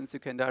regulations, you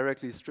can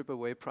directly strip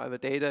away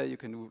private data. You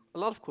can do a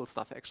lot of cool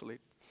stuff, actually.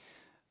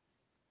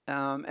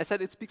 As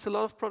said, it speaks a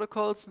lot of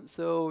protocols,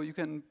 so you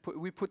can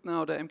we put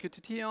now the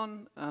MQTT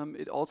on.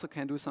 It also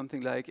can do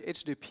something like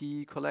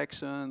HTTP,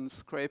 collections,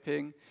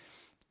 scraping,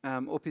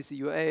 OPC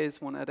UA is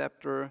one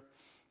adapter.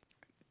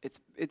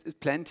 It's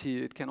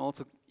plenty. It can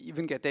also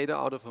even get data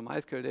out of a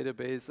MySQL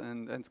database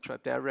and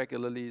scrap there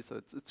regularly, so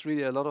it's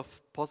really a lot of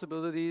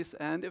possibilities.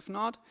 And if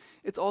not,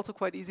 it's also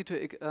quite easy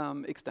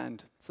to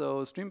extend.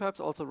 So StreamPipes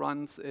also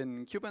runs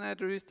in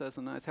Kubernetes. There's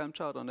a nice Helm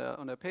chart on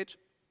their page.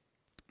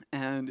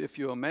 And if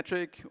your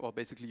metric, or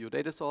basically your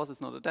data source,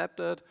 is not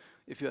adapted,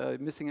 if you're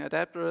missing an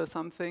adapter or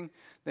something,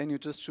 then you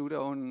just shoot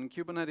your own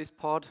Kubernetes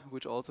pod,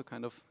 which also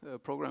kind of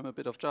program a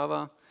bit of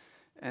Java.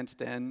 And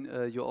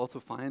then you're also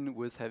fine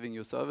with having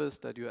your service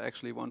that you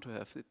actually want to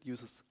have. It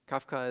uses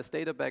Kafka as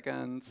data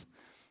backends.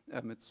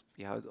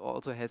 It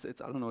also has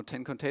its,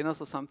 10 containers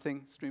or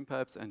something,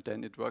 StreamPipes, and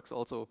then it works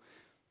also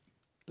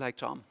like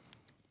Charm.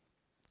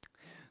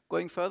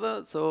 Going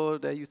further, so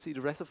there you see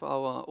the rest of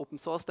our open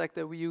source stack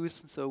that we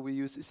use. So we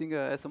use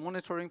Isinga as a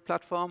monitoring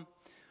platform,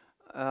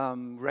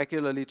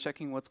 regularly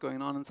checking what's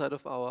going on inside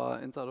of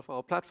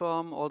our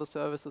platform. All the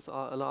services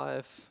are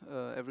alive,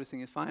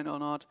 everything is fine or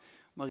not.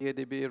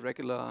 MariaDB,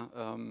 regular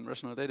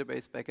rational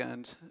database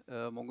backend,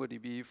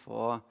 MongoDB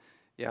for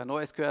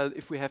NoSQL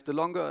if we have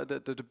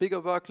the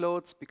bigger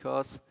workloads,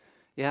 because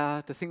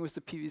the thing with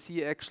the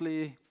PVC,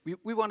 actually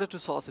we wanted to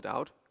source it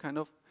out kind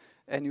of.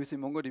 And using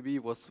MongoDB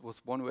was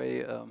one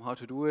way how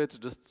to do it,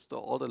 just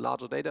store all the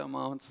larger data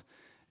amounts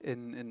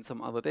in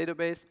some other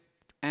database.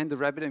 And the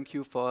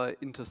RabbitMQ for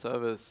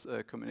inter-service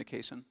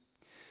communication.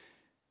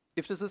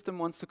 If the system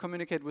wants to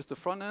communicate with the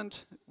front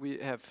end, we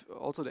have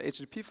also the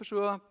HTTP for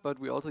sure, but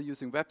we're also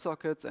using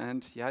WebSockets.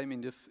 And yeah, I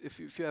mean, if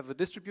you have a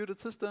distributed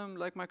system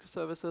like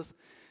microservices,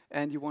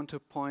 and you want to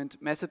point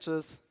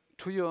messages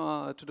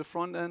to the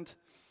front end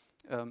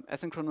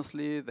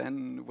asynchronously,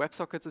 then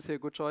WebSockets is here a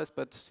good choice.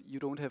 But you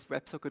don't have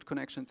WebSocket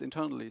connections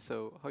internally,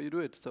 so how you do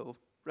it? So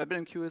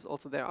RabbitMQ is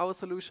also there, our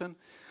solution,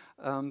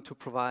 to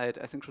provide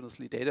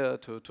asynchronously data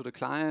to the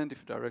client if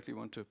you directly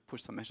want to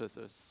push some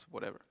messages,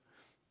 whatever.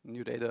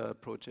 New data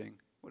approaching,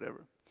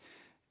 whatever.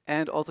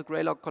 And also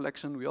Graylog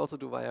collection, we also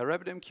do via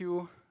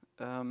RabbitMQ.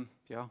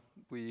 Yeah,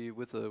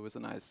 with a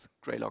nice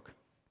Graylog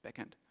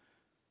backend,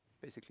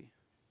 basically.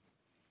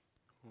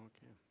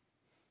 Okay.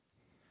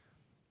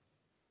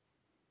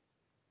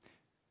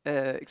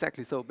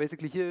 Exactly. So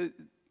basically here,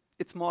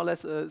 it's more or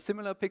less a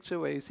similar picture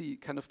where you see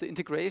kind of the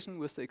integration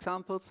with the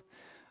examples.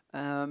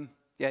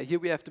 Yeah, here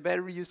we have the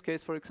battery use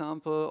case, for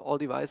example. All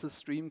devices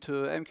stream to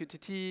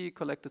MQTT,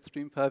 collected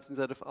StreamPipes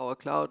inside of our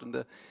cloud. And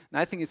the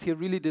nice thing is here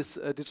really this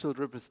digital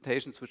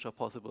representations which are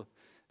possible.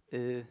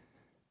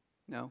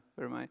 No,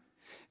 where am I?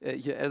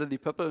 Here, elderly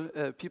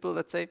people,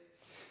 let's say.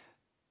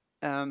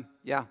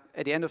 Yeah,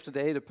 at the end of the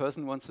day, the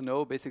person wants to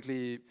know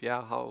basically,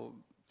 yeah,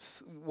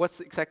 what's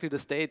exactly the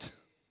state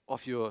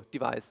of your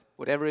device,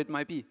 whatever it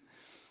might be.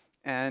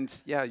 And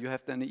yeah, you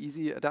have then an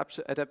easy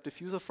adaptive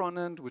user front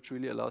end, which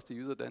really allows the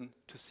user then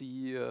to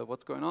see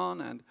what's going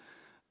on. And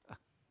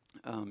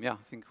yeah,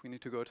 I think we need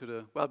to go to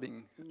the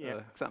well-being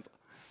example.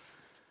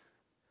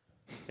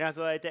 Yeah,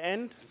 so at the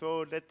end,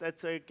 so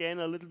that's again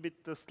a little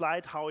bit the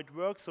slide how it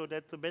works. So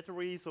that's the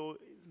battery. So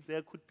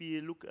there could be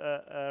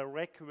a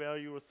rack where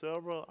your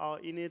server are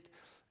in it,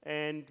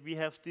 and we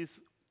have this,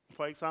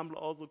 for example,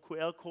 also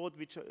QR code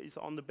which is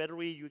on the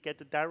battery. You get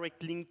a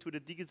direct link to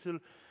the digital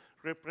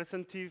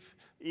representative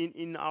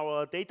in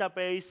our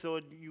database, so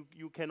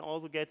you can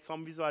also get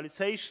some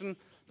visualization,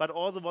 but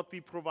also what we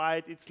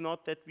provide, it's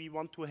not that we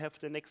want to have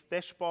the next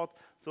dashboard,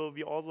 so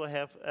we also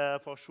have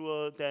for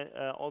sure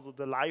also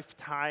the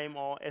lifetime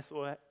or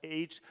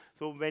SOH,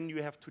 so when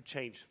you have to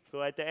change.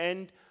 So at the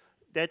end,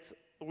 that's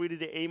really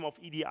the aim of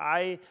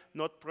EDI,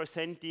 not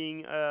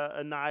presenting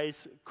a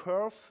nice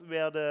curves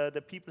where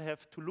the people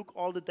have to look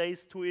all the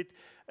days to it.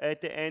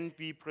 At the end,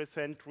 we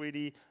present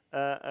really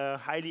a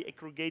highly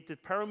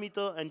aggregated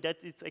parameter, and that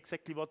is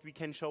exactly what we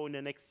can show in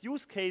the next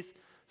use case.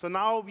 So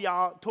now we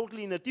are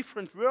totally in a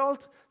different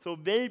world. So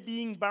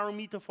well-being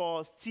barometer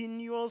for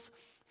seniors.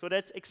 So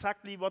that's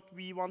exactly what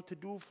we want to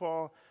do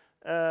for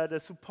the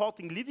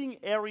supporting living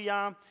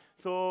area.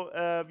 So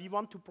we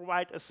want to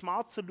provide a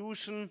smart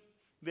solution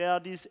where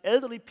these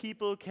elderly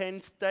people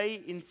can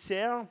stay in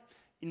their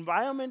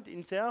environment,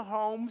 in their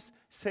homes,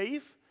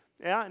 safe.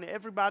 Yeah, and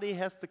everybody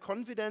has the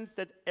confidence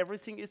that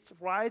everything is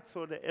right,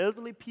 so the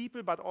elderly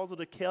people, but also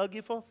the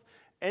caregivers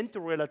and the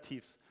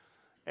relatives.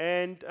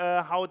 And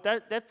how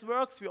that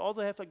works, we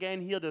also have again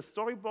here the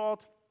storyboard.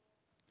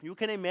 You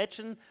can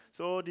imagine,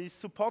 so these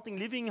supporting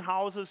living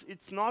houses,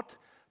 it's not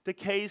the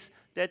case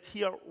that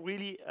here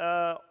really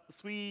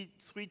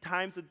three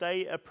times a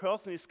day a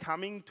person is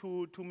coming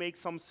to make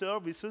some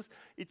services.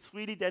 It's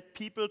really that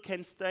people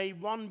can stay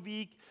 1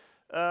 week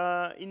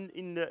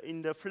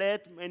in the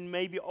flat, and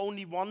maybe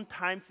only one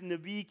time in a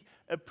week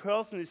a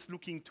person is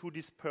looking to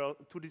this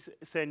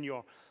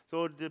senior.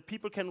 So the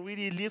people can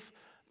really live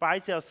by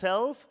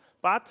themselves,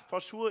 but for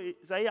sure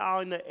they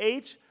are in an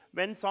age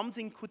when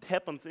something could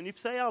happen. And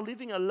if they are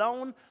living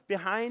alone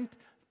behind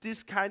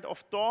this kind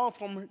of door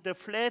from the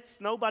flats,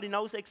 nobody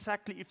knows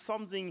exactly if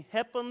something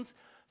happens.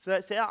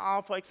 So there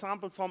are, for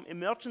example, some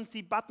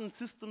emergency button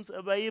systems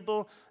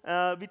available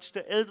which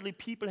the elderly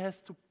people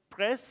has to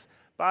press.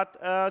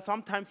 But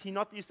sometimes he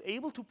not is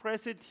able to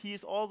press it. He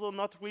is also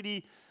not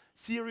really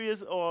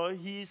serious, or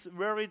he's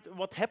worried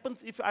what happens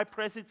if I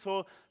press it.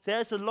 So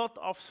there's a lot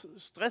of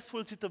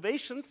stressful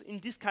situations in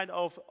this kind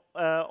of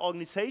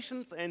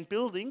organizations and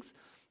buildings.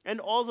 And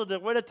also the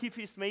relative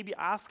is maybe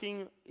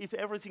asking if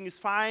everything is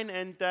fine,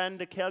 and then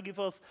the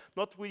caregivers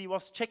not really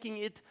was checking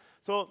it.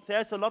 So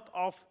there's a lot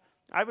of,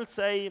 I will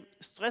say,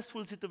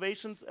 stressful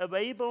situations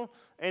available.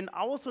 And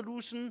our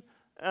solution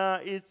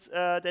is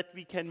that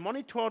we can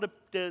monitor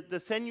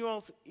the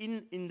seniors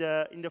in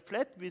the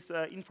flat with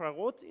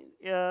infrared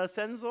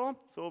sensor.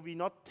 So we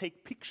not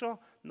take picture,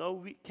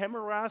 no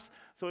cameras.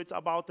 So it's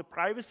about the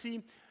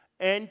privacy.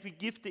 And we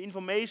give the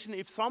information.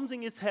 If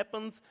something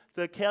happens,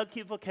 the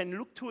caregiver can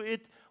look to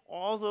it.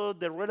 Also,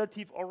 the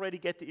relative already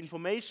get the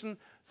information.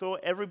 So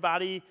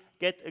everybody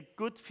get a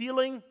good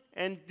feeling.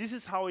 And this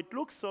is how it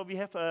looks. So we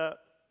have a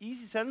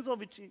easy sensor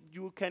which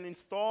you can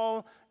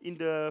install in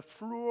the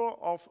floor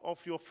of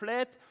your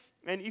flat.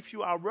 And if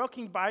you are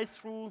working by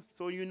through,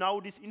 so you know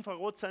this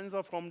infrared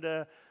sensor from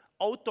the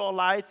outdoor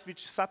lights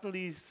which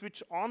suddenly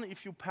switch on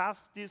if you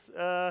pass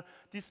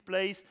this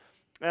place.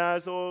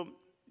 So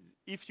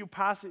if you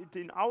pass it,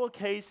 in our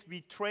case,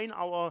 we train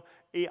our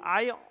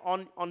AI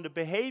on the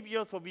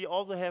behavior. So we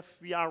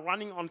are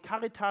running on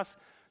Caritas.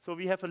 So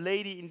we have a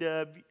lady in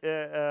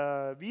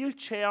the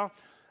wheelchair.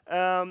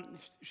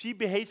 she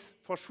behaves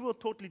for sure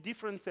totally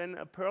different than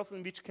a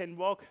person which can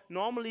walk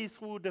normally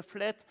through the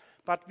flat,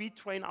 but we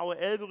train our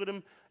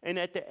algorithm, and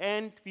at the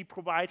end we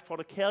provide for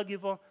the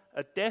caregiver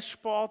a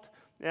dashboard,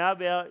 yeah,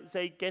 where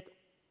they get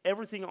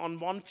everything on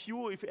one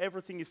view if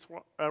everything is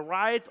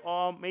right,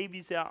 or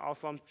maybe there are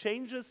some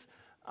changes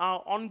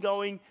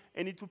ongoing,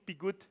 and it would be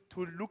good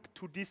to look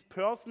to this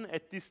person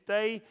at this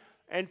day,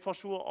 and for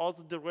sure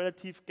also the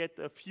relative get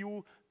a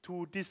view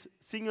to this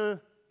single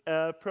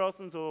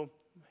person, so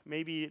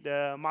maybe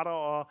the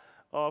mother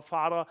or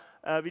father,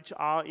 which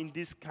are in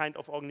this kind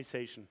of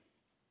organization.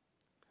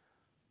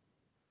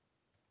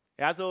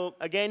 Yeah, so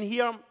again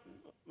here,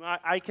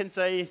 I can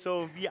say,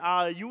 so we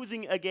are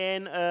using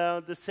again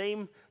the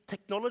same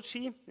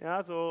technology.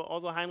 Yeah, so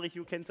also Heinrich,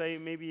 you can say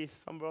maybe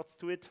some words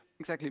to it.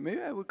 Exactly,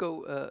 maybe I would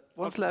go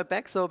one slide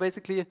back. So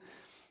basically,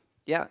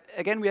 yeah,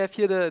 again we have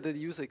here the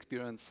user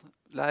experience.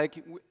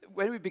 Like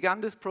when we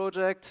began this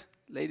project,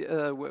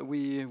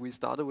 we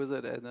started with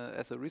it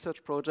as a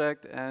research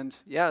project, and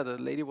yeah, the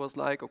lady was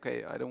like,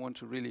 okay, I don't want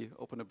to really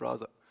open a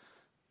browser.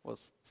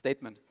 Was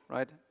statement,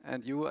 right?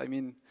 And you, I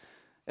mean,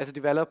 as a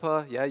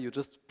developer, yeah, you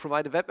just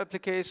provide a web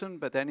application,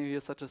 but then you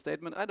hear such a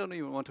statement, I don't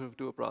even want to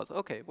do a browser.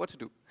 Okay, what to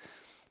do?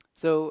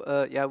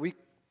 So yeah, we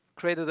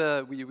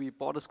created we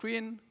bought a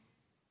screen,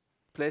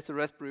 placed a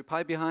Raspberry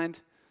Pi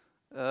behind,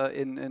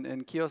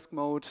 in kiosk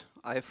mode,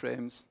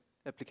 iframes,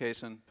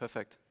 application,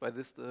 perfect. By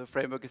this, the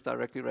framework is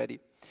directly ready.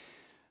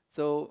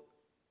 So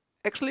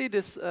actually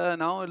this,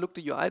 now look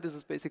the UI, this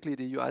is basically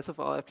the UIs of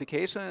our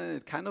application.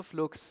 It kind of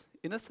looks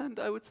innocent,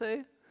 I would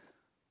say.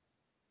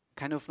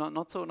 Kind of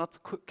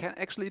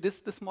actually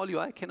this small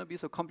UI cannot be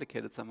so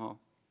complicated somehow,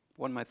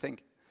 one might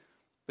think.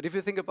 But if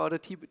you think about a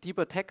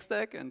deeper tech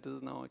stack, and this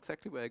is now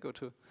exactly where I go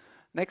to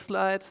next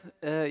slide,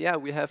 yeah,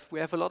 we have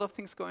a lot of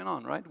things going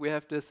on, right? We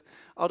have this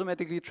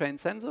automatically trained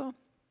sensor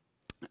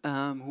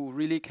who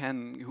really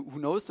who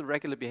knows the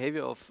regular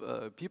behavior of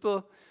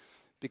people,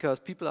 because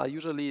people are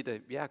usually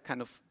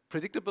kind of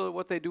predictable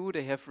what they do.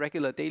 They have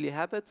regular daily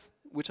habits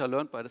which are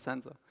learned by the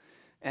sensor.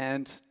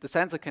 And the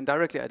sensor can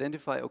directly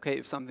identify, okay,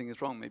 if something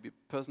is wrong, maybe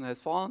a person has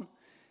fallen,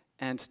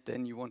 and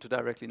then you want to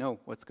directly know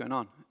what's going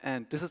on.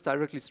 And this is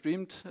directly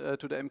streamed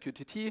to the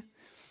MQTT,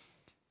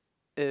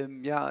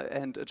 yeah,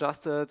 and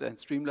adjusted and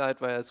streamlined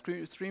via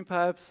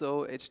StreamPipes,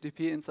 so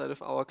HTTP inside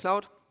of our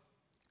cloud.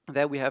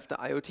 There we have the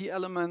IoT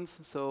elements,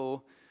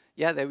 so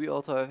yeah, there we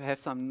also have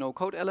some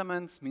no-code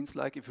elements, means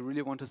like if you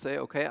really want to say,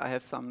 okay, I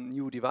have some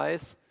new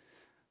device,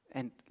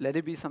 and let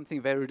it be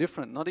something very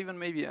different, not even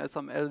maybe as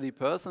some elderly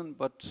person,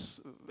 but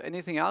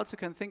anything else you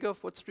can think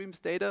of what streams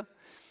data.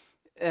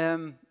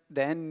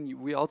 Then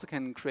we also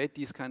can create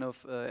these kind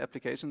of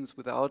applications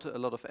without a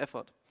lot of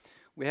effort.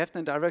 We have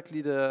then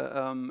directly the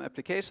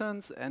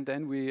applications, and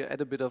then we add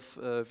a bit of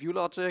view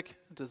logic.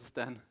 This is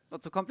then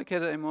not so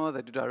complicated anymore,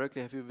 that you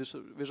directly have your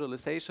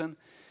visualization,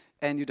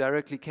 and you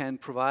directly can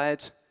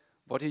provide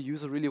what your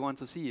user really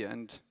wants to see,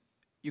 and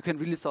you can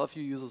really solve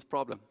your user's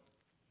problem.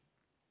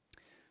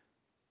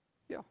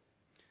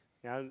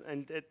 Yeah,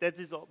 and that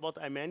is what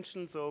I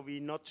mentioned. So we're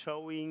not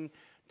showing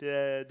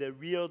the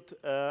weird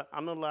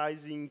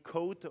analyzing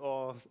code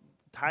or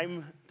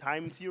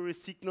time series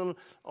signal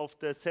of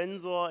the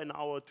sensor and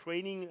our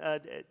training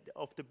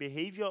of the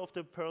behavior of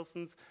the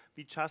persons.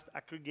 We just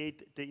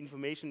aggregate the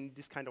information in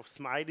this kind of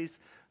smileys.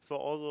 So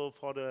also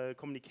for the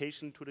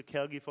communication to the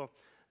caregiver,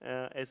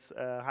 as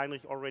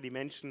Heinrich already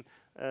mentioned,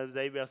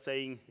 they were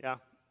saying, yeah,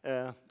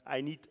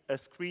 I need a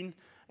screen.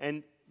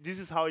 And this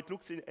is how it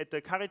looks at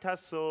the Caritas.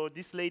 So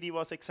this lady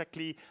was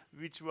exactly,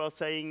 which was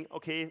saying,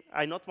 okay,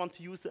 I not want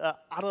to use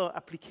other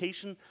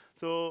application.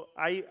 So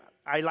I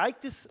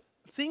like this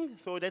thing.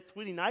 So that's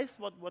really nice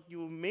what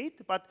you made,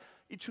 but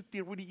it should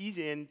be really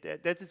easy. And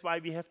that is why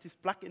we have this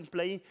plug and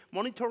play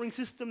monitoring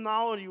system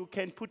now. You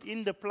can put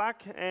in the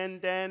plug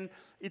and then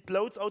it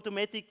loads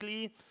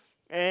automatically.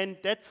 And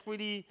that's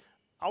really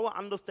our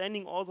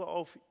understanding also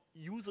of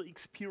user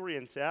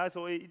experience, yeah.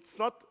 So it's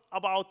not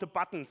about the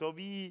button. So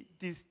we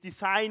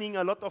designing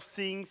a lot of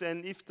things,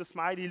 and if the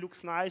smiley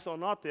looks nice or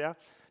not, yeah,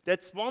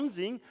 that's one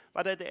thing.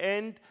 But at the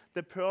end,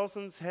 the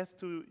persons have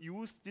to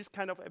use this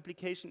kind of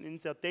application in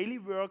their daily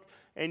work,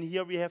 and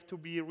here we have to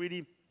be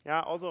really,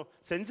 yeah, also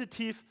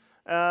sensitive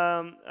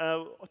to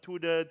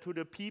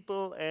the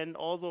people, and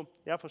also,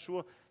 yeah, for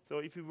sure. So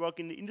if you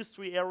work in the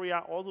industry area,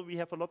 also we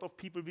have a lot of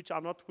people which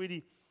are not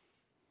really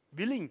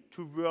willing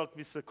to work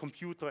with the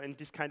computer and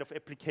this kind of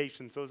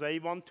application. So they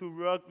want to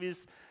work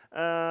with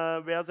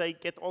where they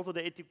get also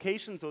the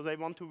education. So they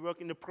want to work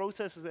in the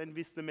processes and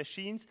with the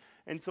machines.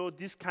 And so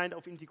this kind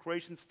of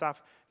integration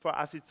stuff, for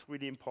us, it's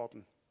really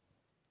important.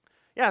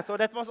 Yeah, so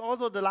that was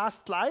also the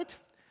last slide.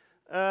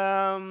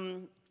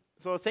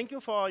 So thank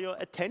you for your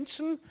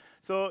attention.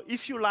 So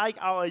if you like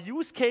our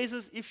use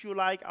cases, if you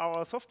like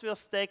our software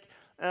stack,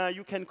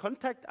 you can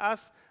contact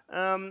us.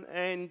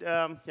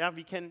 Yeah,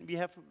 we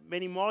have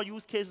many more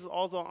use cases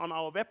also on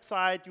our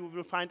website. You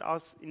will find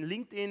us in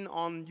LinkedIn,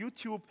 on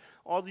YouTube.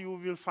 Also, you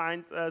will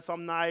find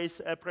some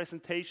nice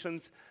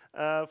presentations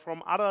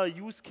from other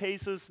use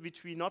cases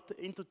which we not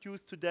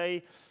introduced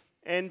today.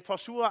 And for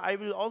sure, I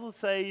will also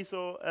say,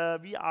 so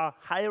we are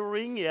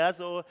hiring, yeah,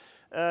 so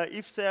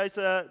if there is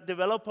a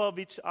developer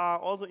which are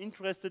also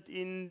interested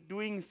in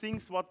doing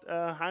things what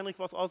Heinrich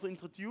was also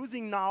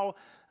introducing now,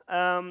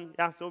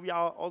 yeah, so we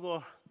are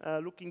also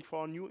looking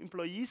for new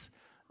employees.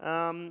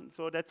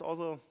 So that's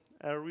also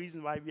a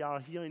reason why we are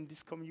here in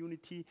this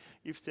community,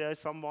 if there is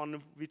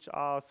someone which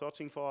are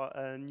searching for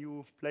a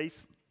new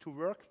place to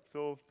work.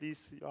 So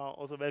please, you are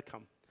also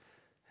welcome.